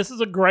 This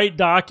is a great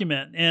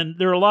document, and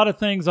there are a lot of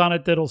things on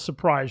it that'll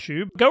surprise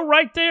you. Go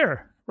right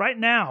there. Right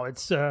now,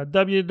 it's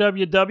www.ssa.gov.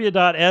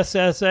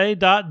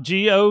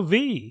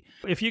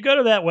 If you go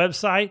to that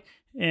website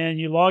and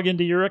you log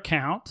into your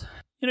account,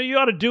 you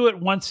ought to do it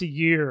once a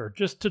year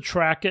just to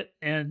track it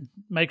and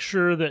make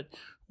sure that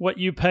what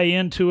you pay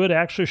into it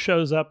actually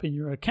shows up in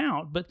your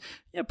account. But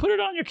put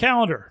it on your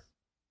calendar.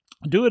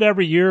 Do it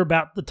every year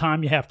about the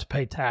time you have to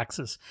pay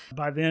taxes.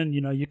 By then,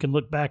 you can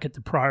look back at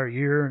the prior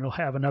year and it'll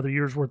have another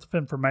year's worth of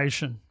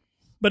information.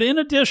 But in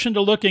addition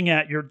to looking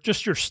at your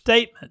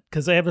statement,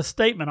 because they have a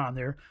statement on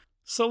there,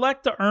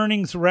 Select the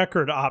Earnings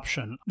Record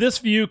option. This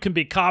view can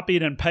be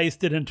copied and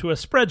pasted into a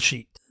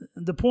spreadsheet.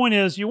 The point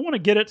is you want to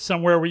get it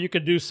somewhere where you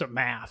can do some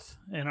math.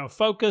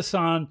 Focus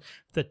on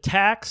the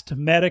taxed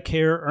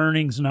Medicare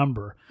earnings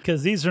number,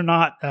 because these are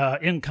not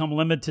income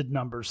limited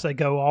numbers. They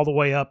go all the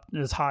way up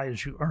as high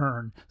as you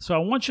earn. So I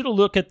want you to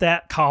look at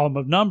that column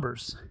of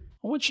numbers.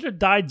 I want you to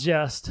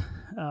digest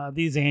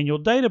these annual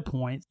data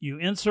points. You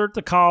insert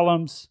the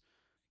columns,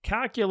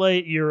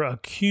 calculate your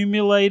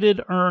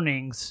accumulated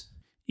earnings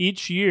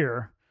each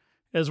year,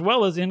 as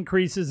well as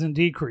increases and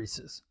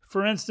decreases.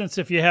 For instance,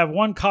 if you have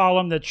one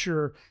column that's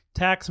your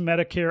tax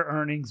Medicare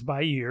earnings by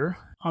year,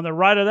 on the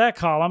right of that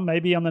column,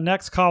 maybe on the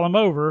next column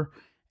over,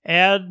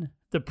 add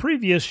the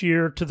previous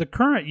year to the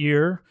current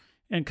year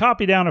and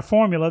copy down a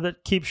formula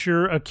that keeps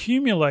your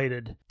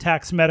accumulated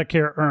tax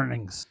Medicare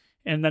earnings.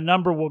 And the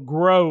number will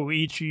grow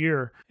each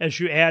year as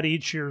you add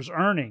each year's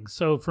earnings.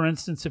 So, for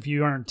instance, if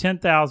you earn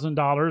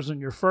 $10,000 in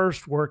your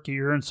first work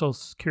year in Social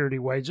Security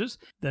wages,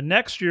 the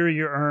next year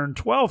you earn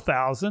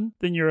 $12,000,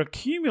 then your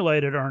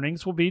accumulated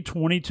earnings will be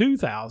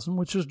 $22,000,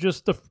 which is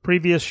just the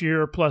previous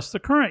year plus the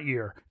current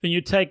year. Then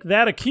you take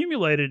that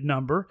accumulated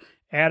number,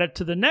 add it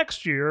to the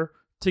next year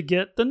to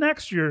get the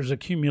next year's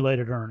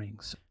accumulated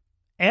earnings.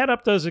 Add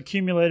up those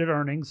accumulated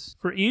earnings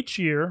for each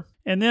year,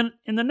 and then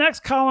in the next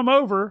column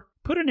over,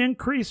 put an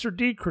increase or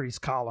decrease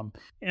column.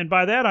 And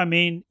by that I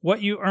mean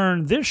what you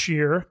earned this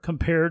year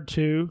compared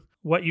to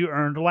what you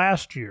earned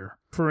last year.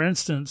 For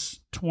instance,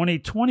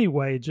 2020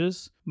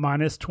 wages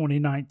minus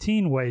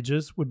 2019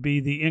 wages would be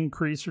the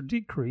increase or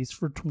decrease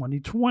for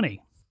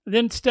 2020.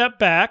 Then step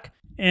back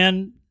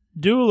and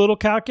do a little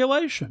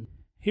calculation.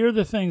 Here are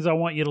the things I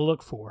want you to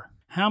look for.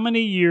 How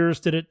many years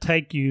did it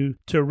take you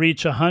to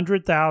reach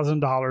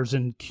 $100,000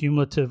 in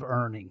cumulative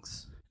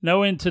earnings?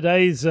 Knowing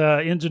today's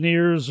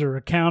engineers or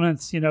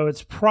accountants,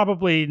 it's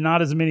probably not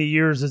as many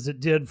years as it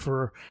did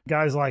for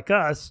guys like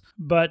us,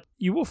 but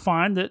you will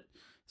find that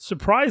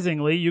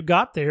surprisingly, you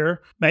got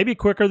there maybe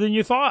quicker than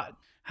you thought.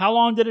 How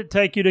long did it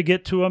take you to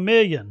get to $1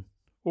 million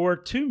or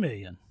 $2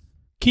 million?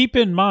 Keep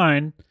in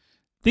mind,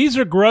 these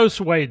are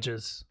gross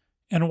wages,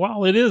 and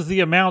while it is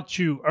the amount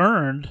you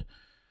earned,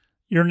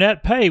 your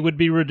net pay would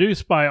be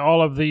reduced by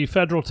all of the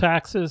federal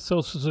taxes,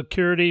 Social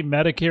Security,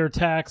 Medicare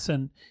tax,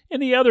 and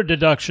any other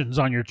deductions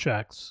on your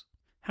checks.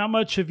 How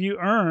much have you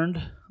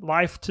earned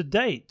life to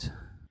date?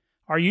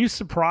 Are you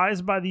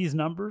surprised by these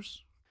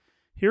numbers?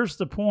 Here's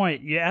the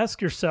point. You ask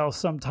yourself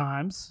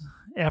sometimes,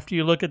 after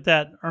you look at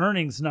that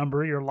earnings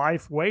number, your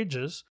life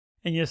wages,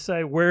 and you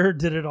say, where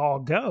did it all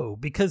go?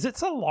 Because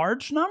it's a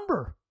large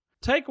number.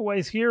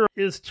 Takeaways here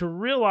is to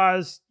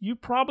realize you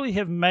probably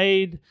have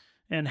made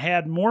and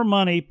had more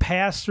money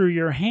pass through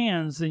your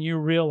hands than you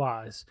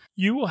realize.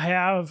 You will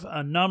have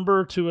a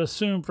number to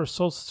assume for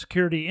Social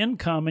Security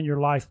income in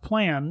your life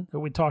plan that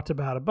we talked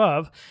about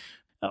above.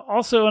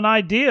 Also an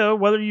idea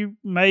whether you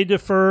may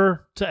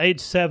defer to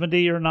age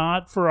 70 or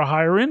not for a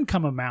higher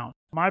income amount.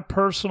 My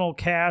personal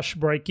cash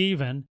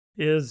break-even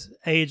is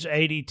age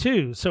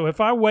 82. So if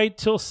I wait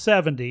till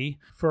 70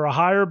 for a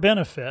higher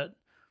benefit,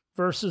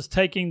 versus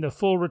taking the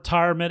full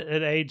retirement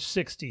at age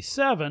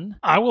 67,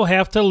 I will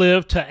have to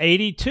live to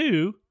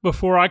 82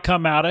 before I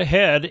come out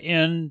ahead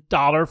in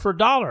dollar for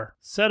dollar.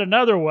 Said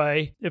another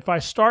way, if I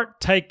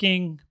start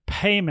taking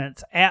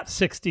payments at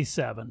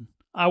 67,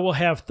 I will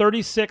have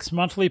 36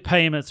 monthly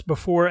payments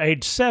before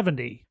age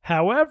 70.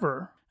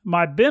 However,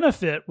 my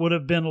benefit would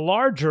have been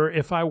larger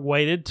if I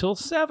waited till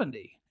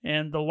 70.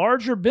 And the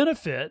larger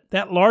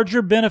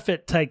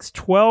benefit takes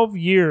 12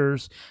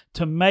 years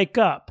to make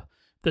up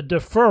the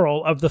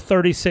deferral of the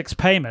 36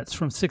 payments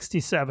from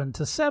 67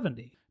 to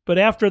 70. But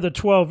after the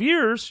 12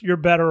 years, you're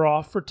better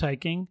off for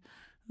taking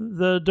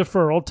the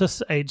deferral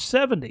to age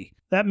 70.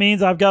 That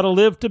means I've got to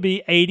live to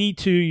be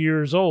 82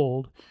 years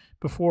old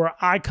before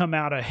I come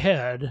out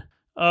ahead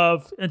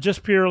of, and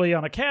just purely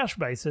on a cash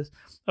basis,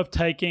 of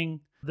taking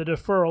the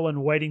deferral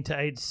and waiting to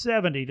age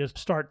 70 to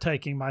start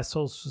taking my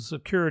Social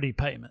Security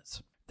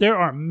payments. There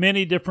are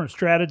many different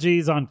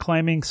strategies on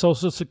claiming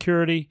Social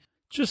Security.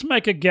 Just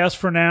make a guess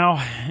for now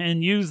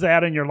and use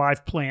that in your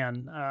life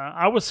plan.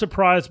 I was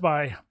surprised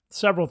by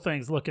several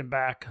things looking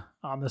back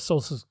on the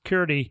Social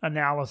Security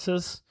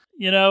analysis,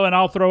 and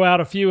I'll throw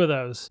out a few of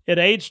those. At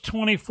age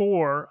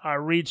 24, I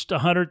reached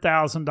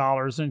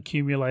 $100,000 in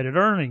cumulated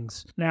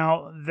earnings.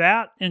 Now,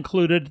 that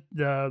included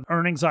the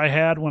earnings I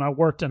had when I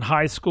worked in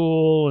high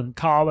school and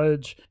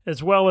college,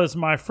 as well as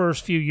my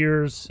first few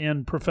years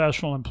in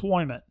professional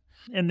employment.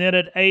 And then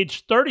at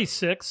age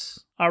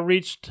 36, I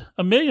reached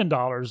 $1 million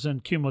in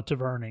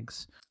cumulative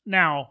earnings.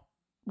 Now,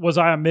 was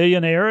I a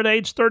millionaire at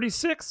age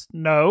 36?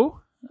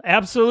 No,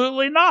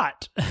 absolutely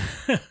not.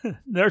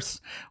 There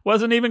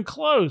wasn't even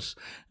close.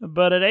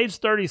 But at age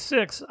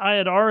 36, I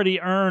had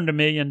already earned $1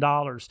 million.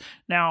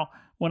 Now,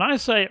 when I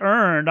say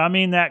earned, I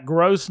mean that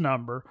gross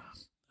number.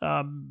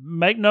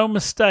 Make no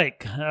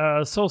mistake,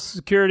 Social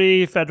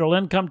Security, federal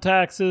income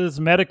taxes,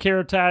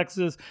 Medicare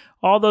taxes,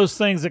 all those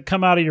things that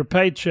come out of your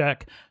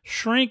paycheck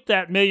shrink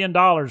that $1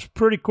 million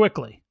pretty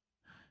quickly.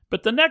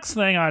 But the next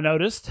thing I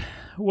noticed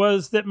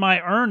was that my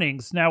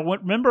earnings, now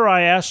remember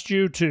I asked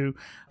you to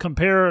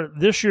compare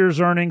this year's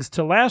earnings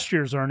to last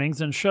year's earnings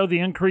and show the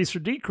increase or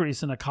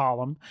decrease in a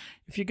column.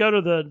 If you go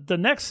to the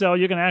next cell,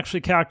 you can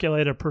actually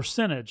calculate a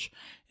percentage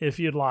if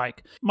you'd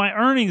like. My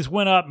earnings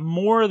went up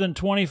more than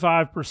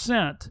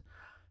 25%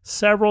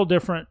 several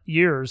different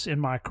years in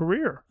my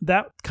career.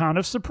 That kind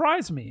of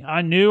surprised me.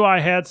 I knew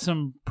I had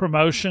some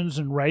promotions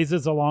and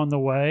raises along the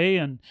way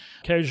and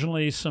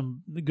occasionally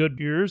some good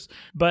years,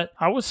 but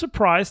I was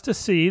surprised to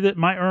see that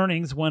my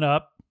earnings went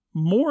up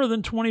more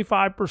than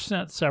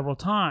 25% several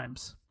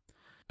times.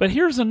 But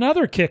here's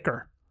another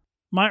kicker.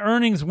 My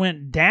earnings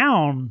went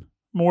down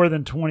more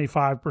than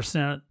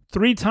 25%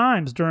 3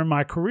 times during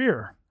my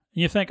career.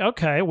 And you think,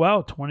 okay,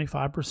 well,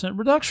 25%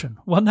 reduction.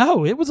 Well,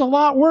 no, it was a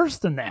lot worse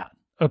than that.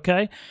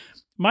 Okay,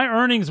 my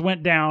earnings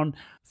went down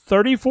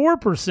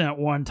 34%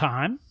 one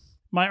time.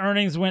 My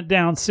earnings went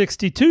down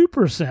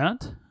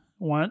 62%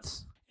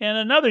 once. And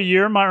another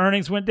year, my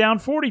earnings went down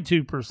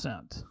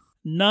 42%.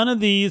 None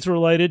of these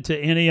related to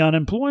any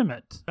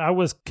unemployment. I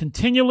was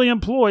continually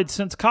employed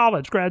since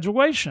college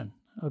graduation.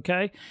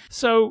 Okay,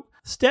 so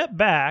step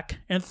back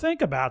and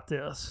think about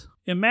this.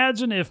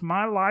 Imagine if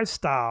my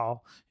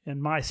lifestyle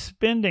and my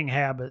spending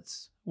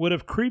habits would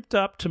have creeped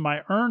up to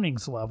my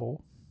earnings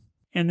level,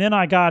 and then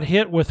I got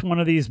hit with one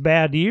of these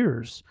bad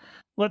years.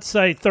 Let's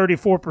say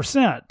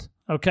 34%.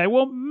 Okay,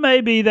 well,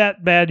 maybe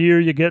that bad year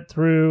you get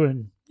through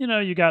and,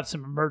 you got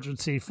some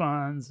emergency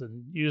funds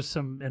and use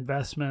some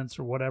investments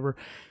or whatever.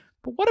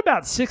 But what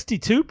about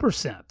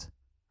 62%?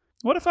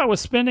 What if I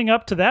was spending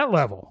up to that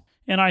level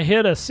and I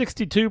hit a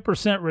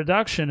 62%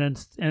 reduction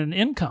in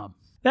income?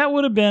 That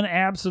would have been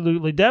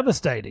absolutely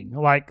devastating.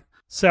 Like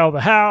sell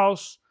the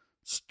house,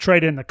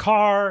 trade in the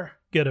car,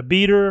 get a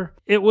beater.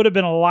 It would have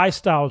been a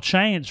lifestyle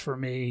change for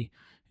me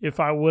if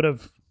I would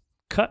have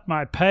cut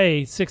my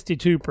pay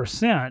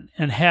 62%.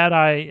 And had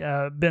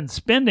I been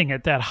spending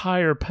at that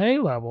higher pay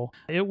level,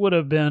 it would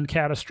have been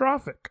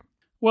catastrophic.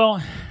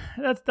 Well,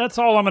 that's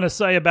all I'm going to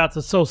say about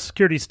the Social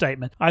Security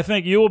statement. I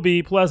think you will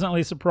be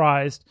pleasantly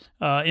surprised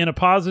in a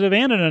positive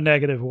and in a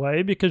negative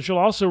way, because you'll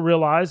also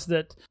realize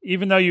that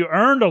even though you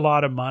earned a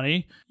lot of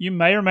money, you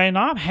may or may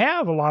not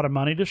have a lot of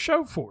money to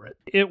show for it.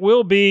 It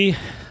will be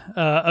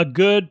a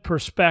good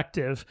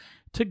perspective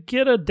to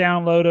get a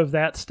download of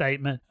that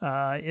statement.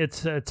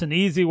 It's an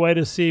easy way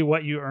to see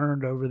what you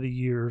earned over the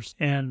years.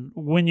 And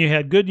when you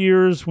had good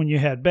years, when you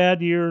had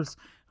bad years,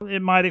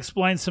 it might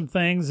explain some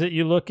things that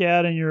you look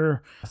at in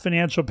your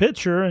financial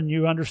picture and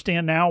you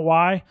understand now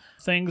why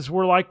things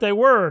were like they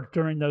were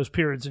during those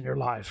periods in your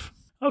life.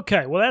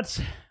 Okay, well, that's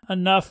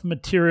enough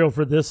material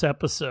for this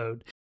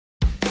episode.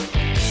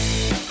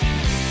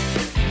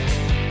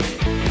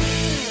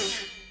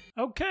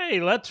 Okay,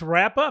 let's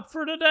wrap up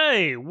for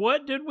today.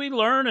 What did we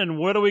learn and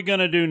what are we going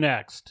to do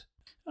next?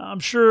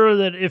 I'm sure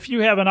that if you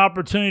have an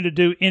opportunity to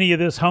do any of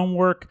this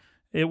homework,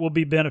 it will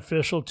be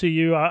beneficial to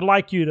you. I'd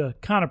like you to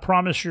kind of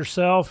promise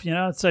yourself,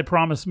 I'd say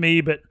promise me,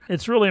 but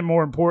it's really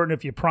more important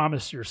if you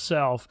promise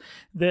yourself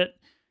that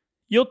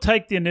you'll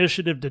take the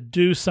initiative to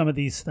do some of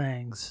these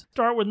things.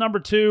 Start with number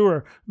 2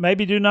 or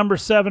maybe do number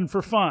 7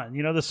 for fun.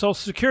 The Social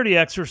Security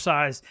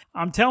exercise.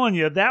 I'm telling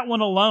you, that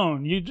one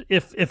alone,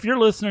 if you're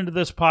listening to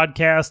this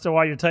podcast or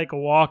while you take a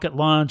walk at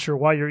lunch or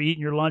while you're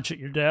eating your lunch at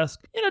your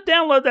desk,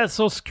 download that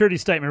Social Security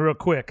statement real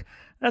quick.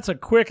 That's a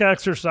quick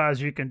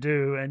exercise you can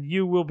do, and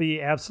you will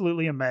be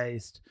absolutely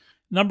amazed.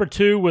 Number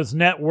 2 was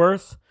net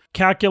worth.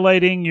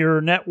 Calculating your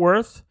net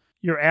worth,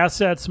 your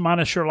assets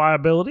minus your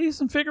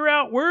liabilities, and figure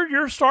out where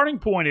your starting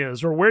point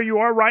is or where you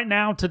are right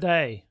now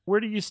today.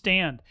 Where do you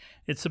stand?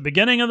 It's the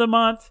beginning of the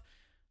month.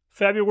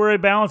 February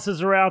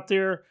balances are out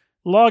there.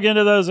 Log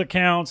into those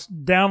accounts,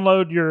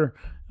 download your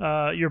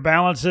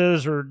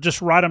balances, or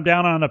just write them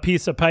down on a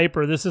piece of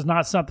paper. This is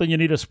not something you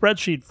need a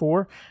spreadsheet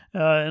for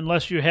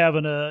unless you have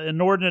an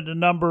inordinate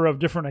number of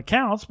different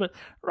accounts, but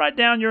write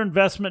down your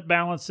investment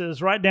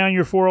balances, write down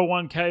your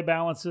 401k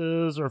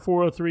balances or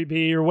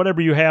 403b or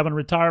whatever you have in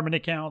retirement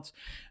accounts.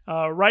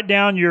 Write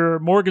down your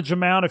mortgage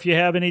amount if you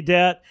have any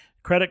debt,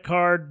 credit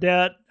card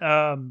debt,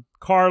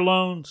 car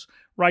loans.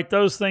 Write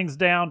those things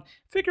down.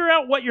 Figure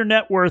out what your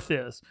net worth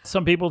is.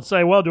 Some people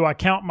say, well, do I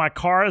count my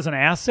car as an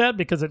asset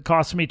because it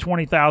costs me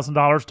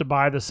 $20,000 to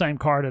buy the same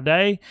car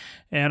today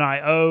and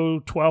I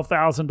owe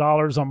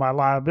 $12,000 on my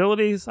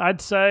liabilities?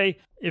 I'd say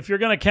if you're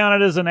going to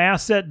count it as an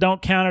asset,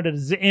 don't count it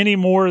as any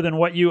more than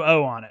what you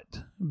owe on it,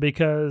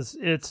 because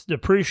it's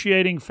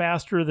depreciating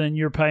faster than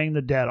you're paying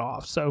the debt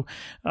off. So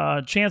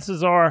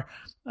chances are,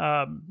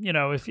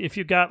 if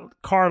you've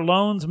got car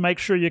loans, make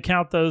sure you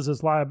count those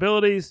as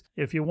liabilities.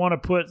 If you want to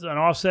put an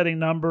offsetting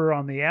number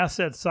on the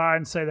asset side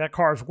and say that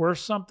car's worth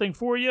something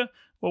for you,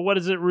 well, what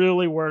is it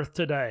really worth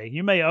today?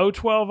 You may owe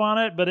 12 on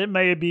it, but it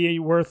may be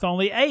worth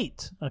only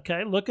 8.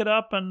 Okay, look it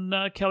up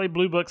on Kelley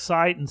Blue Book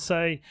site and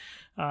say,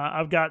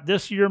 I've got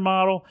this year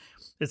model.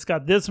 It's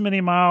got this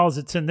many miles.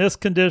 It's in this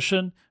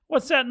condition.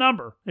 What's that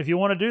number? If you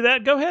want to do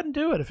that, go ahead and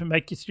do it. If it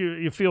makes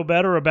you feel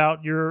better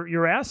about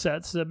your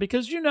assets,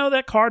 because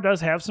that car does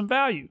have some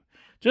value.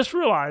 Just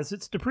realize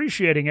it's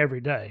depreciating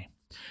every day.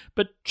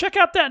 But check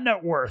out that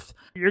net worth.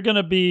 You're going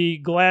to be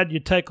glad you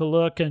take a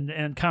look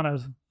and kind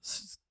of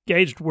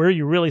gauge where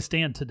you really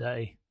stand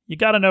today. You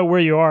got to know where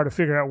you are to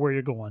figure out where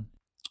you're going.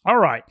 All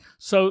right,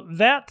 so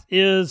that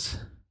is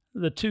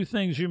the two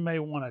things you may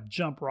want to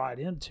jump right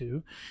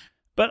into.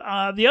 But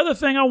the other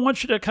thing I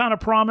want you to kind of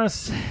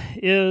promise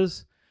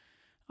is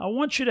I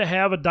want you to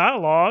have a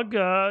dialogue,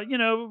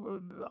 in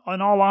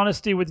all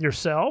honesty with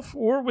yourself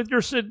or with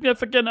your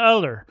significant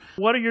other.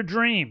 What are your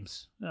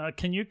dreams?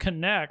 Can you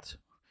connect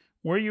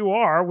where you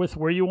are with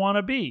where you want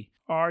to be?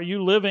 Are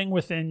you living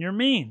within your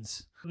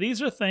means?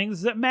 These are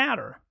things that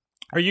matter.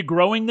 Are you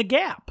growing the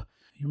gap?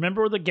 You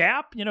remember the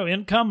gap?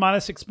 Income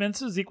minus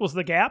expenses equals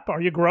the gap.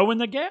 Are you growing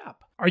the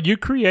gap? Are you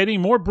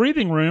creating more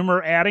breathing room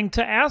or adding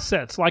to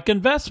assets like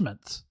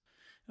investments?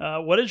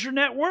 What is your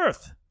net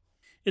worth?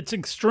 It's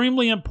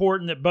extremely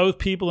important that both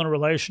people in a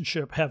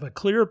relationship have a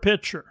clear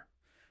picture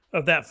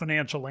of that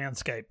financial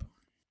landscape.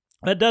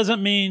 That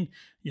doesn't mean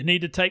you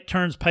need to take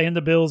turns paying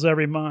the bills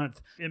every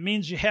month. It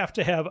means you have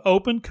to have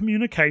open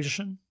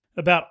communication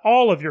about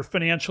all of your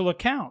financial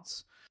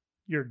accounts,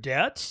 your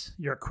debts,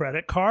 your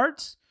credit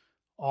cards,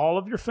 all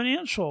of your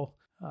financial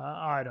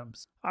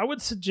items. I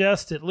would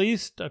suggest at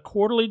least a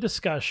quarterly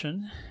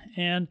discussion,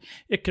 and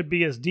it could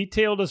be as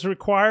detailed as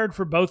required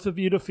for both of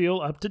you to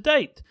feel up to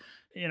date.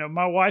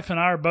 My wife and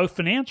I are both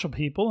financial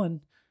people, and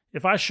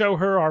if I show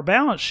her our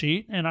balance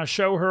sheet and I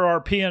show her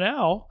our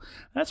P&L,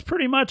 that's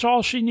pretty much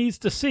all she needs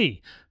to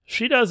see.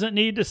 She doesn't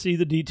need to see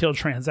the detailed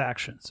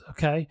transactions,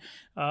 okay?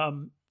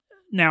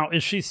 Now,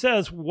 if she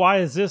says, why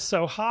is this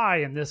so high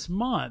in this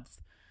month?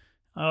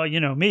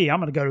 Me, I'm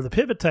going to go to the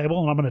pivot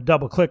table and I'm going to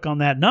double click on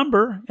that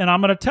number and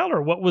I'm going to tell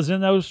her what was in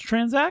those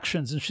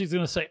transactions. And she's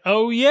going to say,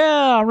 oh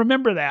yeah, I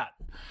remember that.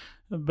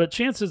 But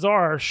chances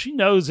are she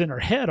knows in her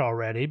head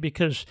already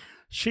because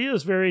she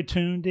is very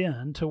tuned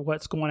in to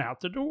what's going out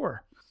the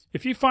door.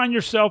 If you find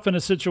yourself in a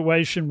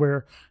situation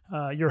where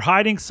you're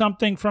hiding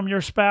something from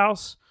your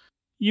spouse,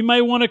 you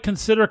may want to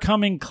consider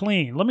coming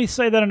clean. Let me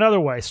say that another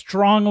way.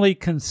 Strongly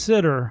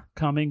consider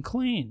coming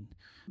clean.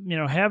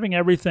 Having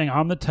everything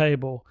on the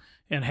table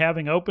and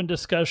having open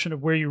discussion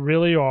of where you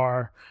really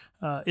are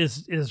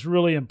is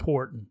really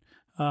important.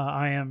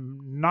 I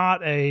am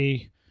not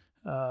a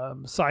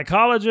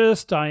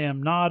psychologist. I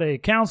am not a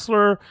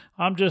counselor.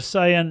 I'm just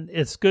saying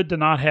it's good to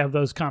not have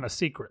those kind of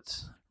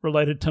secrets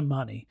related to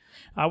money.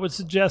 I would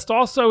suggest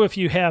also if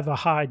you have a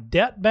high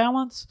debt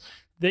balance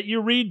that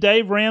you read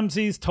Dave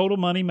Ramsey's Total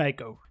Money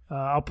Makeover.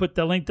 I'll put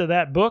the link to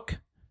that book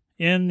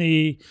in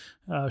the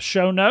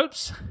show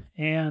notes.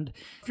 And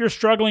if you're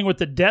struggling with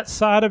the debt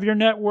side of your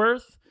net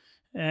worth,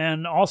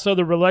 and also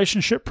the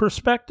relationship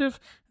perspective,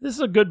 this is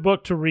a good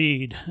book to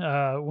read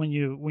when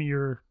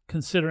you're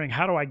considering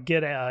how do I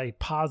get a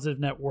positive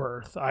net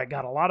worth. I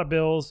got a lot of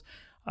bills.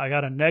 I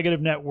got a negative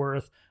net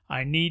worth.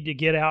 I need to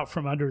get out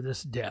from under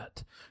this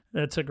debt.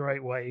 That's a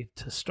great way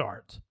to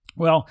start.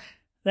 Well,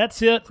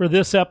 that's it for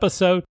this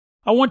episode.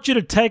 I want you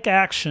to take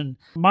action.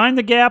 Mind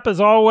the gap as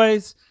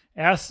always.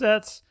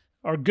 Assets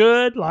are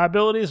good,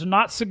 liabilities are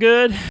not so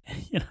good.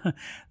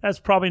 That's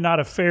probably not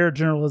a fair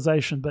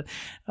generalization, but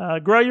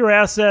grow your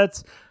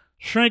assets,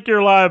 shrink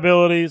your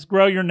liabilities,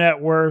 grow your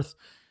net worth,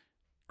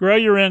 grow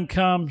your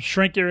income,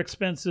 shrink your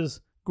expenses,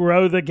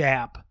 grow the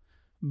gap,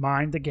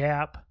 mind the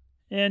gap,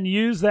 and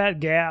use that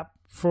gap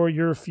for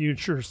your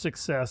future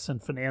success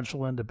and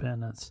financial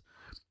independence.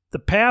 The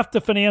path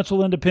to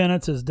financial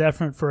independence is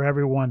different for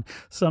everyone.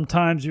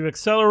 Sometimes you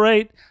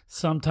accelerate,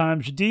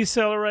 sometimes you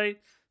decelerate.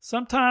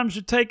 Sometimes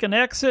you take an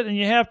exit and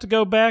you have to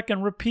go back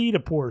and repeat a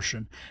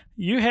portion.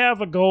 You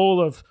have a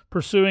goal of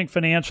pursuing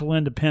financial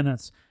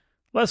independence.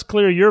 Let's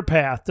clear your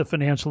path to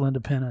financial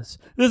independence.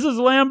 This is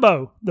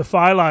Lambo, the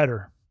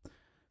Philighter.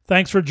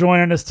 Thanks for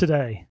joining us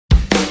today.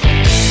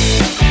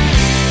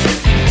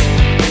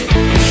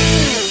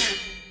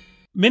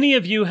 Many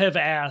of you have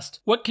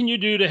asked, what can you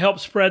do to help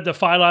spread the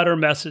Philighter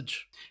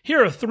message?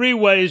 Here are 3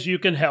 ways you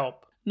can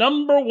help.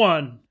 Number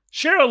 1.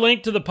 Share a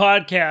link to the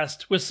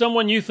podcast with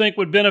someone you think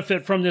would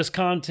benefit from this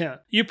content.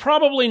 You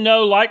probably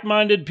know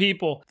like-minded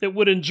people that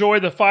would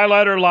enjoy the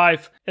Philighter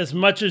life as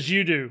much as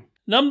you do.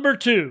 Number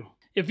 2,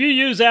 if you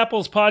use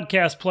Apple's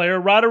podcast player,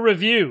 write a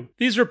review.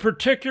 These are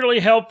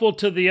particularly helpful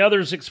to the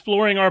others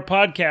exploring our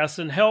podcast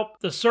and help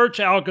the search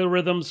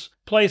algorithms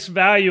place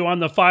value on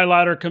the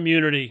Philighter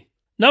community.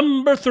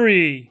 Number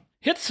 3,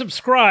 hit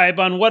subscribe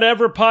on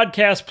whatever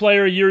podcast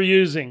player you're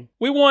using.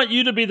 We want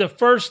you to be the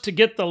first to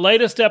get the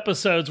latest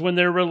episodes when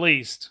they're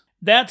released.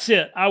 That's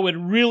it. I would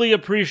really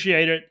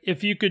appreciate it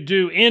if you could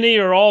do any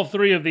or all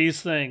 3 of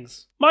these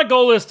things. My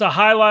goal is to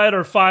highlight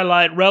or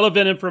philight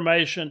relevant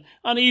information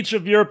on each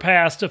of your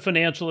paths to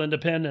financial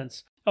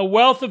independence. A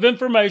wealth of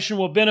information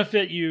will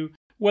benefit you,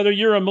 whether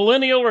you're a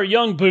millennial or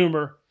young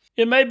boomer.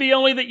 It may be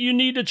only that you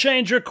need to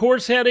change your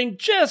course heading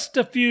just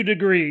a few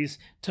degrees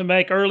to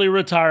make early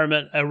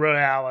retirement a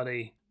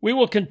reality. We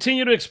will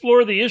continue to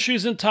explore the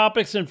issues and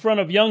topics in front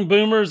of young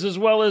boomers as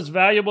well as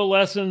valuable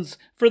lessons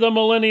for the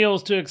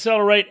millennials to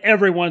accelerate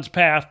everyone's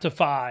path to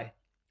FI.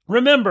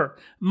 Remember,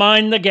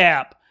 mind the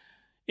gap.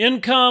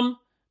 Income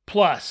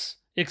plus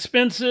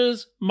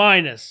expenses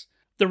minus.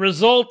 The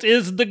result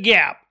is the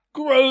gap.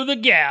 Grow the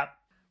gap.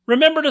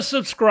 Remember to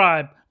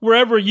subscribe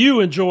wherever you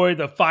enjoy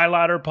the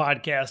Philighter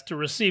podcast to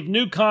receive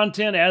new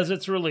content as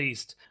it's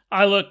released.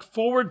 I look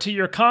forward to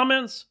your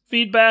comments,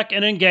 feedback,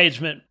 and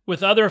engagement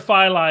with other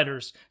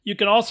Philighters. You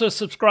can also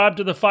subscribe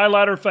to the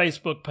Philighter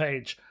Facebook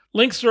page.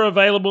 Links are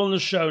available in the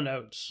show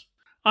notes.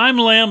 I'm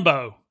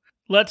Lambo.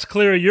 Let's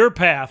clear your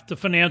path to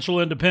financial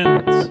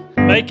independence.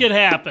 Make it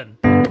happen.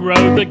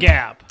 Grow the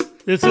gap.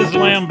 This is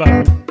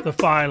Lambo, the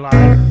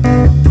Philighter.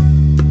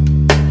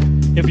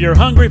 If you're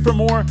hungry for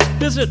more,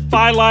 visit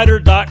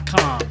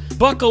Philighter.com.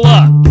 Buckle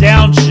up,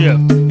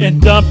 downshift,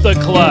 and dump the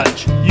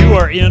clutch. You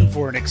are in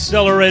for an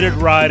accelerated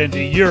ride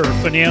into your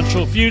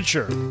financial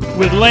future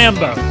with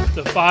Lambo,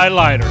 the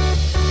Philighter.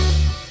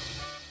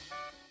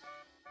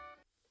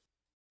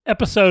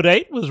 Episode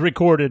 8 was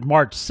recorded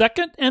March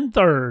 2nd and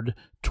 3rd,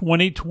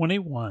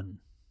 2021.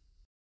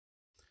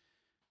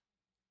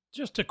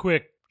 Just a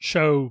quick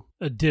show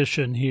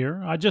addition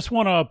here. I just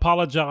want to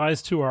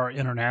apologize to our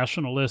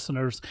international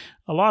listeners.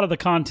 A lot of the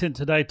content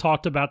today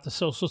talked about the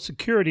Social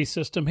Security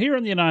system here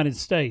in the United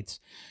States.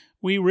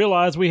 We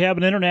realize we have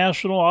an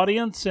international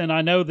audience, and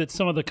I know that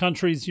some of the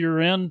countries you're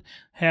in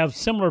have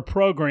similar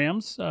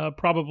programs,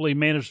 probably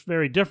managed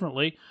very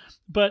differently.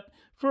 But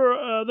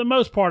for the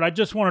most part, I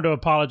just wanted to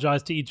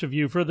apologize to each of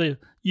you for the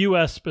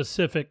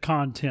U.S.-specific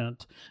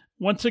content.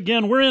 Once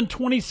again, we're in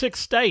 26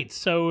 states,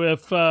 so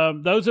if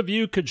those of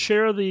you could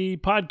share the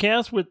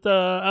podcast with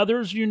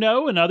others you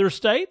know in other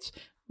states,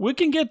 we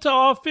can get to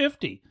all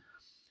 50.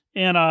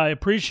 And I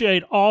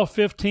appreciate all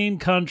 15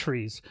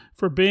 countries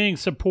for being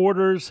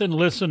supporters and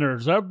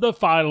listeners of the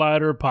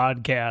Philighter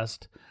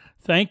podcast.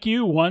 Thank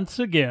you once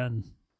again.